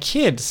is my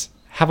kids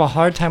have a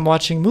hard time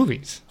watching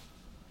movies.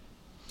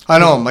 I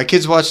know. My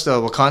kids watched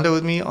Wakanda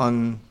with me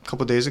a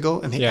couple days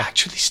ago, and they Yeah.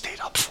 actually stayed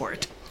up for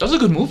it. That's a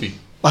good movie.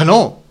 I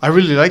know. I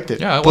really liked it.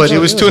 Yeah, it but was- it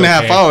was it was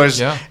 2.5 okay. hours,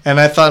 Yeah. and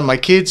I thought my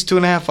kids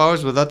 2.5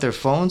 hours without their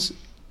phones,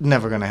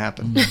 never gonna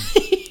happen.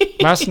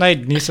 Last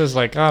night, Nisa's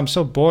like, "Oh, I'm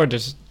so bored.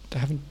 There's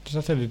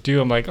nothing to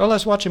do." I'm like, "Oh,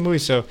 let's watch a movie."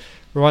 So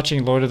we're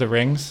watching Lord of the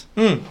Rings.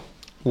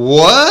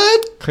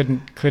 What?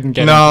 Couldn't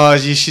get. No,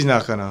 she's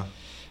not gonna.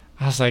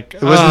 I was like,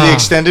 It wasn't the "Ah."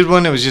 extended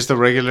one. It was just a It's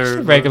regular.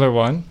 the regular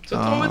one. Is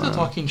that the one with the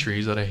talking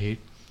trees that I hate?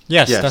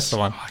 Yes, Yes. that's the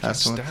one. I can't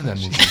That's the one. stand that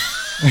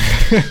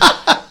movie.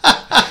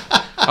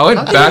 I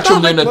went back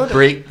from doing a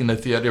break in the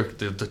theater.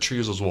 The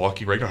trees was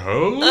walking right.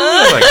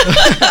 Like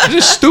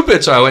this is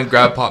stupid. So I went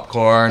grab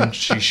popcorn,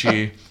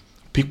 shishi,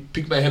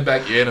 peek my head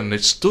back in, and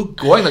it's still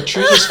going. The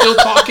trees are still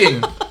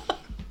talking. So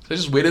I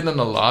just waited in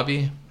the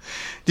lobby.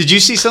 Did you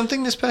see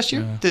something this past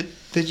year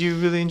that you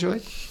really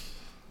enjoyed?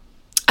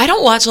 I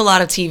don't watch a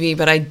lot of TV,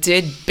 but I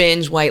did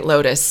binge White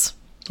Lotus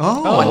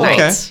Oh, one okay.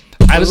 night.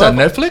 I What is love,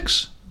 that,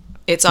 Netflix?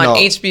 It's on No,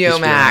 HBO HBO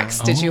Max. Max.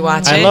 Did you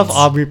watch it? I love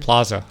Aubrey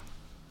Plaza.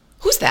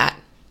 Who's that?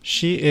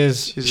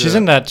 She's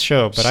in that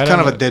show, but She's I don't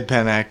kind of know. a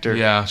deadpan actor.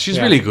 Yeah, she's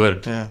Yeah. really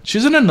good. Yeah.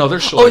 She's in another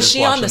show. Oh, I is just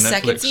she on watched the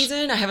second Netflix.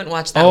 season? I haven't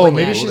watched that Oh, one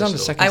maybe yet. she's on the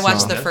second I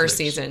watched season. the first Netflix.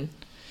 season.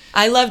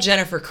 I love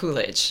Jennifer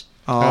Coolidge.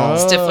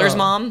 Oh. Stifler's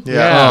mom. Yeah.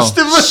 Yeah. Oh.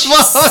 Stifler's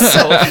mom.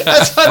 So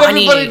That's what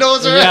funny. everybody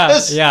knows her Yeah,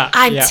 as. yeah.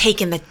 I'm yeah.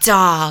 taking the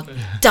dog,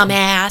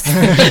 dumbass.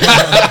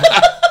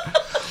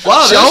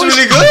 Wow, She that's always-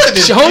 really good.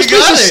 She You always does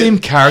got the it. same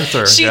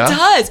character. She yeah?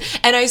 does,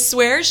 and I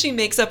swear she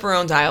makes up her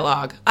own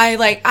dialogue. I'm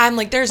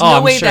like, there's Oh, no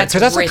I'm way sure. that's 'Cause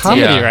that's written. a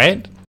comedy, Yeah.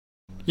 right?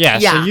 Yeah.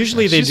 So Yeah.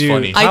 usually they She's do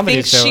funny. I comedy.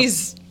 think so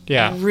she's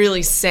yeah.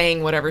 really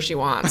saying whatever she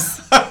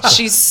wants.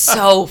 She's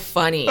so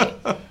funny.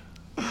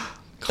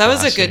 That was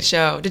a Classic. good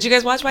show. Did you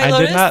guys watch White I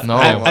Lotus? did not. No. I,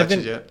 I haven't I've watched been.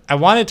 it yet. I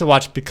wanted to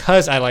watch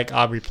because I like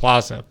Aubrey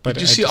Plaza. But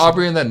Did you I see just-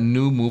 Aubrey in that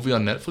new movie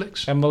on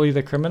Netflix? Emily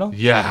the Criminal?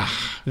 Yeah.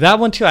 That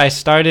one too. I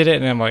started it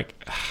and I'm like,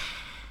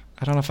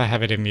 I don't know if I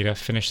have it in me to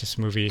finish this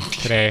movie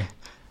today,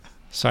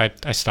 so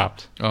I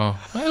stopped. Oh.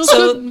 It was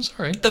So- good. It's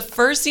all right. The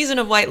first season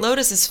of White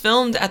Lotus is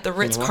filmed at the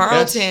Ritz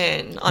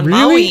Carlton on Really?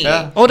 Maui.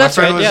 Yeah. Oh, that's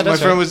my friend right. Was, Yeah, my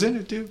that's friend right. was in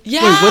it too.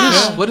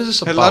 Yeah. Wait, what is this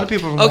Had about? a lot of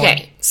people from Hawaii.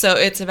 Okay, so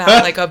it's about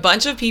like a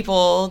bunch of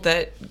people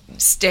that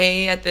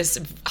stay at this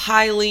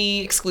highly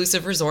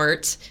exclusive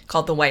resort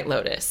called the White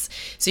Lotus.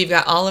 So you've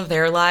got all of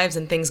their lives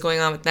and things going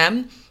on with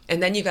them.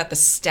 And then you've got the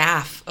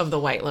staff of the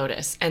White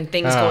Lotus and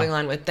things going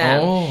on with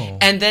them. Oh.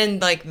 And then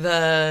like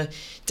the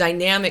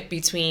dynamic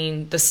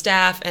between the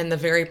staff and the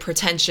very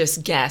pretentious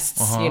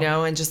guests, you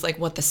know, and just like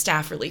what the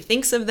staff really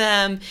thinks of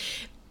them.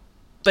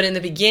 But in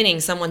the beginning,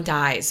 someone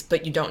dies,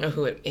 but you don't know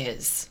who it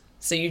is.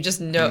 So you just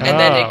know, and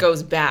then Ah. it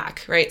goes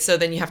back, right? So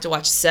then you have to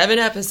watch 7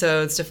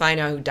 episodes to find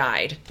out who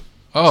died.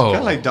 Oh. Kind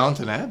of like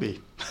Downton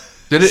Abbey.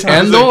 Did it Sounds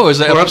end like though, or is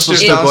that we're episode upstairs,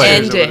 still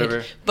downstairs. going? or Ended,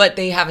 whatever. but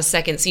they have a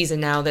second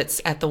season now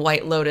that's at the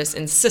White Lotus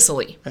in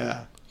Sicily.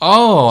 Yeah.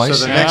 Oh, I So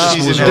see. the next Ah.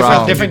 season Moves has around.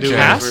 nothing to Different do with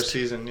cast? the first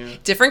season. Yeah.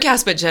 Different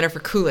cast, but Jennifer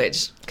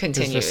Coolidge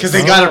continues. Because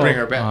they gotta bring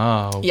her back.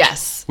 Wow.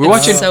 Yes, We're it's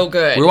watching. so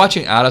good. We're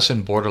watching Alice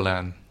in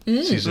Borderland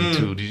season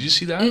 2. Did you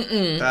see that?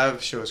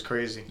 That show is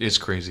crazy. It's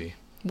crazy.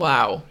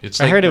 Wow. It's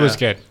I like, heard it was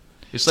yeah. good.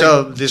 It's like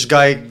So this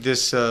guy,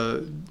 this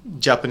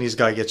Japanese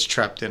guy, gets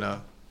trapped in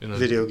a in a-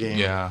 video game.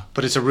 Yeah.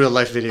 But it's a real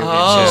life video game.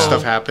 Oh. So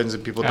stuff happens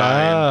and people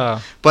die. and-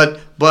 Ah.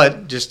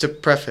 But just to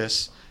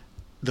preface,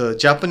 the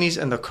Japanese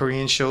and the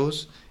Korean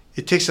shows,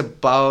 it takes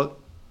about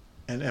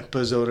an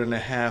episode and a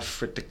half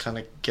for it to kind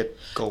of get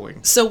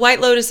going. So White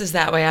Lotus is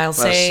that way. I'll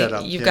say set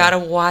up, you've yeah. got to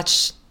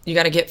watch. You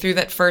got to get through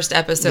that first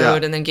episode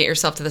Yeah. and then get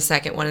yourself to the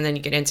second one and then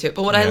you get into it.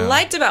 But what I Yeah.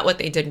 liked about what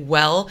they did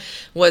well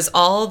was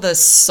all the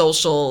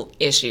social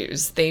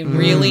issues. They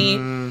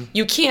really,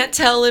 you can't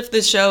tell if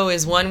the show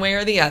is one way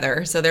or the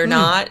other. So they're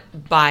not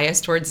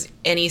biased towards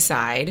any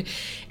side.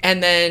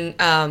 And then,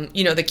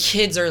 you know, the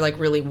kids are like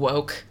really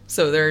woke.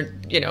 So they're,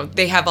 you know,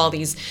 they have all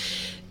this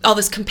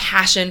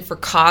compassion for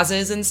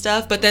causes and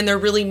stuff, but then they're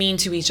really mean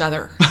to each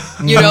other.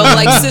 You know,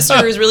 like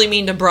sister is really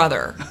mean to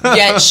brother,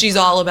 yet she's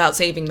all about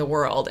saving the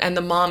world. And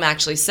the mom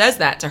actually says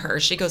that to her.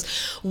 She goes,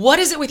 "What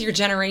is it with your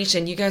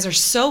generation? You guys are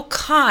so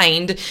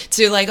kind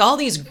to like all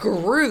these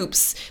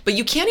groups, but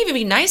you can't even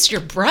be nice to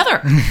your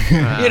brother."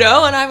 You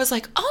know, and I was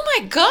like, "Oh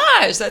my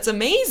gosh, that's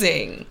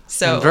amazing."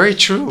 So And very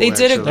true, They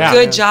did a actually. Yeah.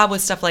 good job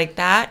with stuff like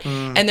that.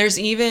 And there's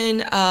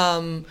even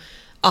a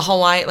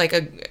Hawaii,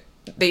 like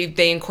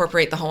they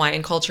incorporate the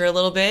Hawaiian culture a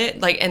little bit,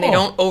 like, and they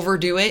don't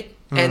overdo it,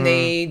 and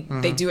they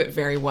do it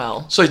very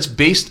well. So it's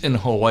based in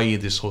Hawaii.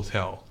 This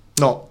hotel.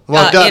 No.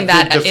 Well, In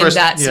that the first,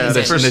 season. yeah, the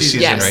This, first this season.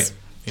 season, Yes. right?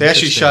 They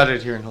actually Interesting. shot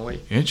it here in Hawaii.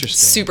 Interesting.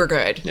 Super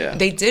good. Yeah.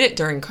 They did it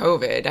during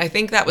COVID. I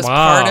think that was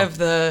Wow. part of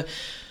the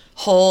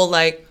whole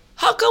like,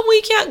 how come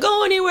we can't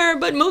go anywhere,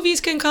 but movies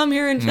can come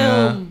here and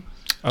film?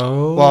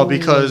 Oh. Well,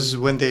 because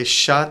when they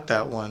shot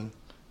that one,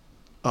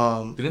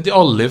 Didn't they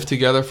all live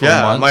together for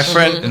yeah, months? my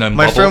friend, In a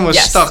my bubble? friend was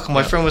Yes. stuck.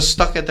 My Yeah. friend was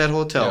stuck at that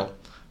hotel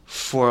Yeah.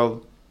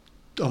 for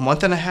a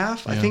month and a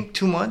half. I Yeah. think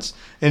 2 months,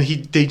 and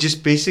they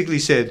just basically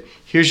said,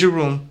 "Here's your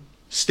room,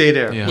 stay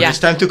there. Yeah. When Yeah. it's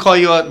time to call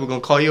you out, we're gonna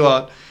call you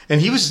out."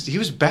 And he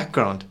was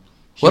background.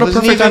 He What a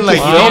wasn't perfect even time like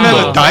to he didn't film, have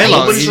though. a dialogue.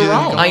 Nobody's He didn't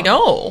around. come I out.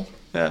 know.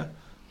 Yeah.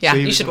 Yeah, So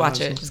he you was should one of watch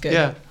those it. things. It's good.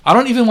 Yeah. I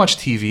don't even watch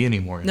TV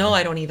anymore. No,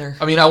 I don't either.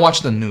 I mean, I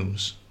watch the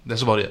news.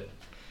 That's about it.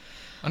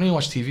 I don't even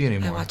watch TV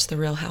anymore. I watch The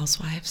Real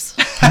Housewives.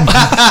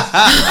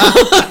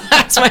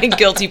 That's my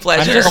guilty I'm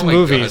pleasure. just Oh my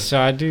movies, God. so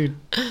I do.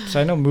 So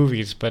I know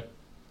movies, but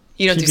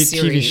You don't do TV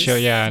series. show.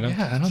 Yeah, I know.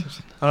 Yeah, I don't.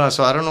 I don't know.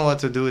 So I don't know what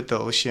to do with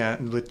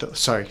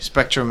the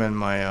Spectrum and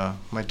my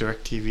my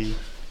Direct TV.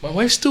 My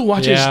wife still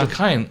watches Yeah. the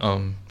kind.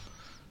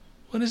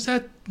 What is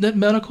that that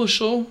medical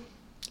show?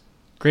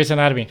 Grey's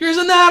Anatomy. Grey's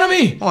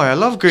Anatomy. Oh, I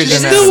love Grey's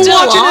Is it Anatomy. still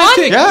watching on? that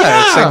thing.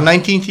 Yeah, it's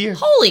like 19th year.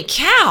 Holy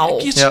cow!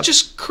 It's Yep.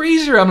 just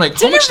crazier. I'm like, how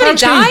Didn't much time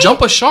everybody can you die?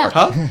 jump a shark?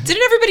 Huh?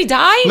 Didn't everybody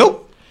die?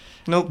 Nope.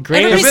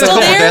 Great. There's Everybody's been a still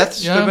couple there?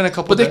 deaths. Yeah. There's been a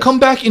couple But they deaths. come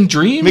back in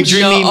dreams.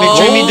 McDreamy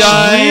Oh,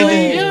 died. really?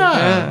 and-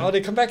 Yeah. Oh,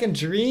 they come back in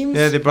dreams?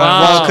 Yeah, they brought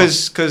Wow. well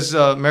because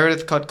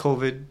Meredith caught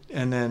COVID,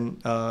 and then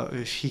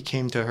he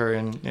came to her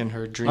in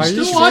her dreams. Are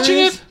you Still watching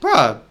serious? it?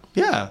 Bruh,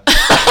 yeah.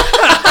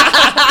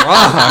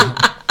 Wow.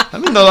 I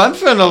mean, though, I'm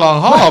feeling a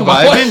long haul, but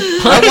I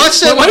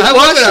watched that. I watched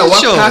I that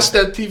walked show. past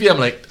that TV. I'm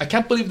like, I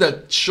can't believe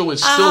that show is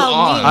still Oh,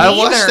 on. me I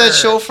watched neither. that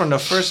show from the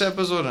first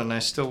episode, and I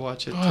still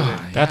watch it today.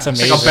 That's It's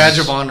amazing. like a badge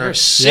of honor. You're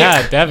sick.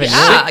 Yeah, Devin,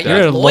 Yeah, you're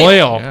you're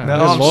loyal. Yeah. No,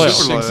 You're I'm loyal.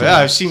 super loyal. Six, Yeah,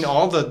 I've seen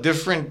all the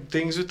different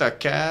things with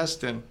that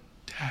cast, and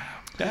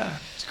yeah,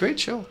 it's a great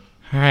show.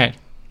 All right.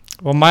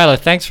 Well, Mila,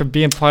 thanks for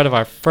being part of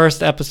our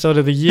first episode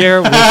of the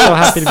year. We're so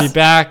happy to be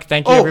back.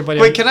 Thank you, everybody.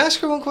 wait, can I ask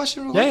her one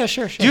question real quick? Yeah,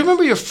 sure. Do you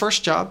remember your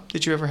first job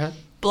that you ever had?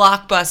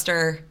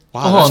 Blockbuster.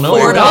 Oh, that's no.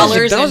 $4 That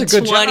was a and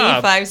good job.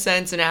 25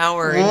 cents an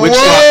hour in Which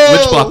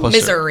Whoa! blockbuster?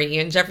 Missouri,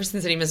 in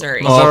Jefferson City,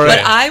 Missouri. Oh, okay.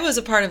 But I was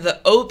a part of the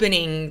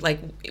opening, like,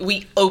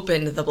 we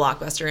opened the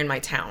Blockbuster in my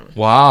town.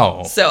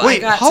 Wow. So Wait, I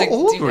got how to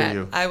old do were that.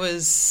 you? I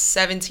was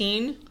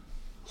 17.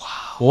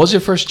 What was your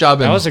first job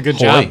in That was a good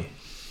Hawaii? job.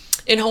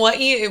 In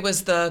Hawaii, it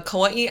was the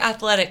Kauai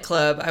Athletic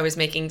Club. I was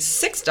making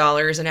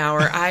 $6 an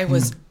hour. I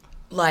was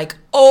like,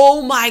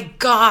 oh my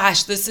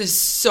gosh, this is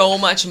so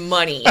much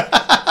money.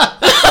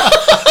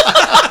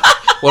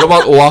 What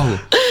about Oahu?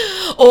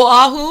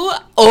 Oahu,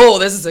 oh,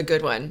 this is a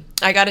good one.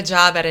 I got a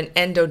job at an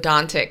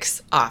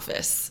endodontics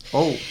office.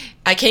 Oh,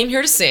 I came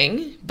here to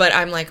sing, but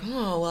I'm like,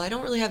 oh, well, I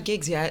don't really have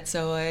gigs yet,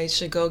 so I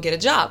should go get a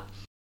job.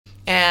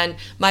 And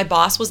my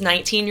boss was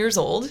 19 years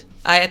old.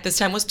 I, at this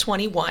time, was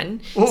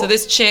 21. So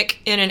this chick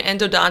in an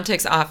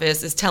endodontics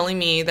office is telling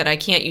me that I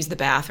can't use the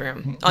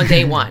bathroom on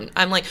day one.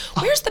 I'm like,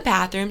 where's the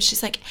bathroom?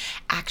 She's like,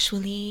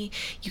 actually,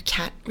 you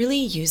can't really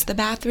use the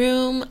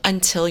bathroom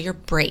until your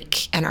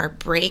break. And our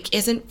break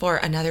isn't for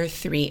another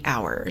 3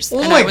 hours.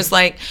 And I was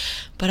like,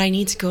 but I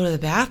need to go to the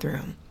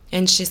bathroom.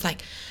 And she's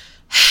like,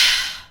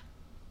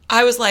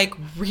 I was like,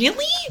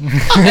 really?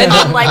 And then,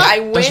 like, I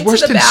went That's to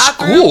worse the than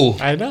bathroom. school.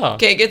 I know.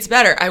 Okay, it gets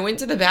better. I went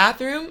to the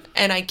bathroom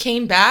and I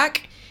came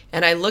back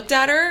and I looked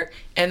at her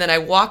and then I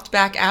walked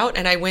back out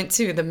and I went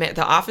to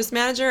the office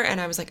manager and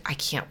I was like, I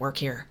can't work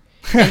here.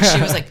 And she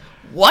was like,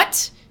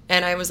 what?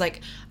 And I was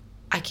like,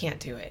 I can't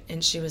do it.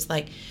 And she was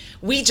like,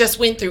 we just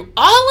went through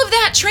all of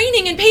that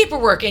training and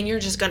paperwork and you're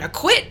just going to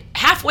quit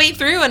halfway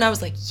through? And I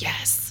was like,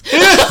 yes.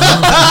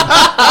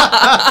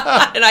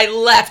 And I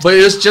left. But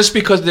it was just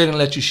because they didn't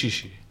let you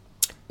shishi.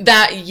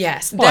 That,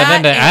 yes. Well, and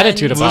then the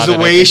attitude it about was it. the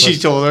I way think, she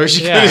was- told her.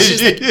 She Yeah.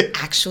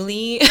 couldn't.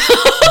 Actually,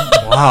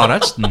 Wow,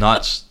 that's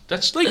nuts.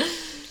 That's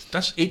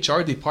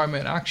HR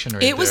department action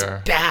right it was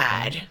there.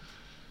 bad.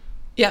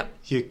 Yep.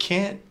 You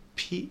can't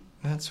pee.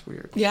 That's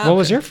weird. Yeah. What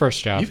was your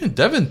first job? Even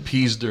Devin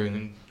pees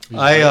during.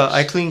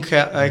 I clean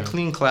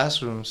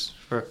classrooms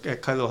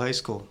at Kailo High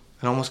School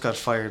and almost got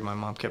fired. My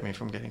mom kept me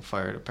from getting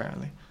fired.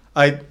 Apparently,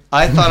 I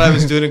thought I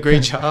was doing a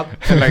great job,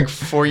 and like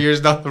 4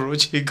 years down the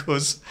road, she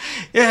goes,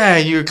 "Yeah,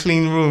 you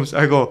clean rooms."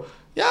 I go,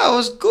 "Yeah, I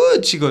was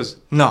good." She goes,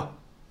 "No,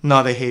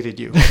 they hated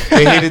you.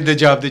 They hated the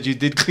job that you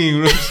did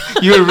clean rooms.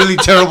 You were really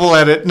terrible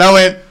at it." And I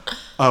went,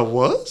 "I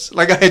was?"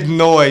 Like I had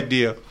no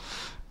idea.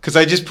 Because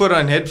I just put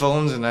on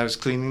headphones and I was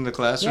cleaning the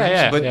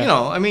classrooms. But, you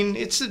know, I mean,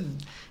 it's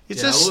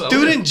a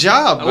student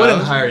job. I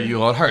wouldn't hire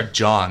you. I'd hire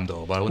John,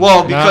 though. But I wouldn't Well,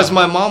 hire because No.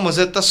 my mom was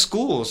at the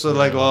school. So,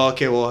 like, well,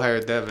 okay, we'll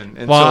hire Devin.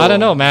 And Well, so, I don't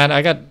know, man.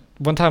 I got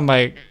one time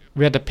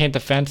we had to paint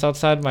the fence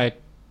outside my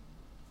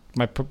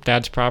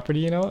dad's property,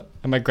 you know,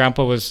 and my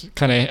grandpa was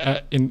kind of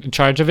in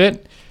charge of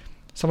it.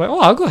 So I'm like, oh,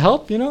 I'll go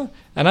help, you know,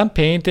 and I'm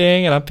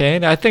painting. I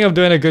think I'm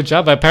doing a good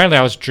job. But apparently,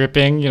 I was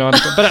dripping, you know.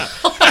 But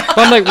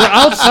I'm like, we're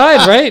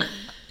outside, right?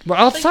 We're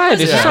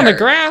outside. It's just on the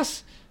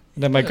grass.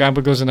 And then my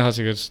grandpa goes in the house.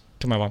 He goes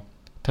to my mom,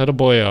 "Tell the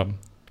boy,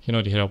 he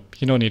don't need help.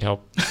 He don't need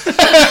help."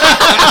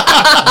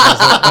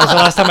 That was the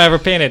last time I ever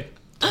painted.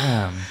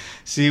 Damn.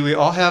 See, we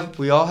all have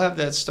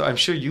that story. I'm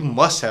sure you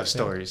must have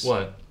stories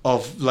What?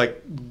 of,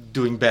 like,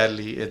 doing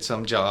badly at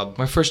some job.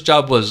 My first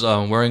job was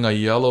wearing a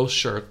yellow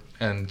shirt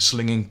and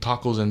slinging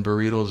tacos and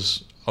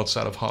burritos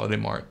outside of Holiday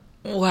Mart.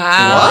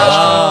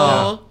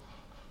 Wow.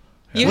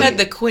 You had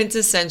the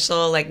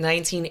quintessential, like,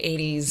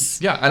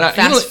 1980s Yeah, and I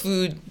fast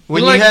food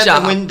When like you had,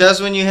 job.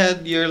 when you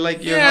had your,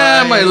 like, your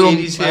yeah, high my little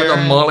 80s I had hair.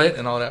 a mullet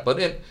and all that. But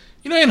then,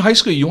 you know, in high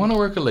school, you want to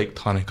work at like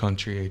Tonic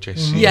Country, HIC,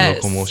 Yes.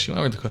 Locomotion.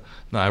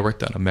 No, I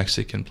worked at a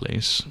Mexican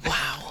place.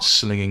 Wow.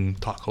 Slinging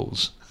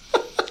tacos.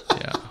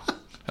 Yeah.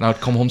 And I'd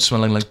come home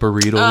smelling like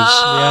burritos.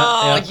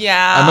 Oh, Yeah,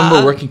 yeah. I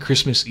remember working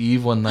Christmas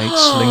Eve one night,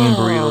 slinging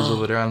burritos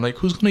over there. I'm like,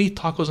 who's gonna eat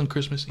tacos on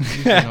Christmas Eve?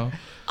 You know,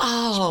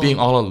 Oh, being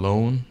all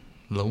alone,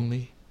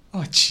 lonely. Oh,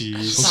 jeez.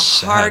 it's a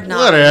sad. hard knock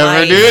Whatever,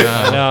 life. dude.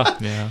 I know.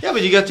 Yeah, Yeah,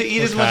 but you got to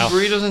eat as much Kyle.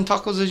 burritos and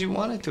tacos as you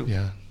wanted to.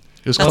 yeah.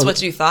 It was That's called,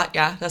 what you thought,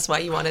 yeah. That's why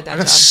you wanted I that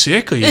got job.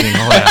 sick of eating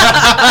all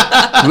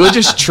that. We would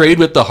just trade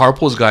with the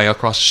Harpo's guy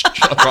across the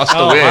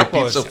way.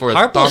 Harpo's. Pizza for a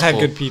Harpo's had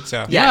taco. good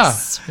pizza.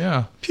 Yes.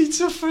 Yeah.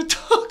 Pizza for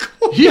tacos.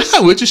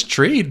 Yeah, we'd just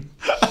trade.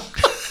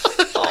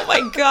 Oh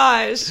my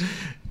gosh.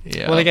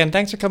 Yeah. Well, again,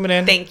 thanks for coming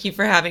in. Thank you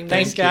for having me.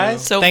 Thanks,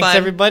 guys. So Thanks, fun.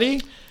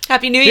 everybody.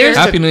 Happy New Year. Here's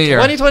to Happy New Year.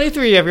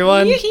 2023,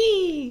 everyone. Yee-hee.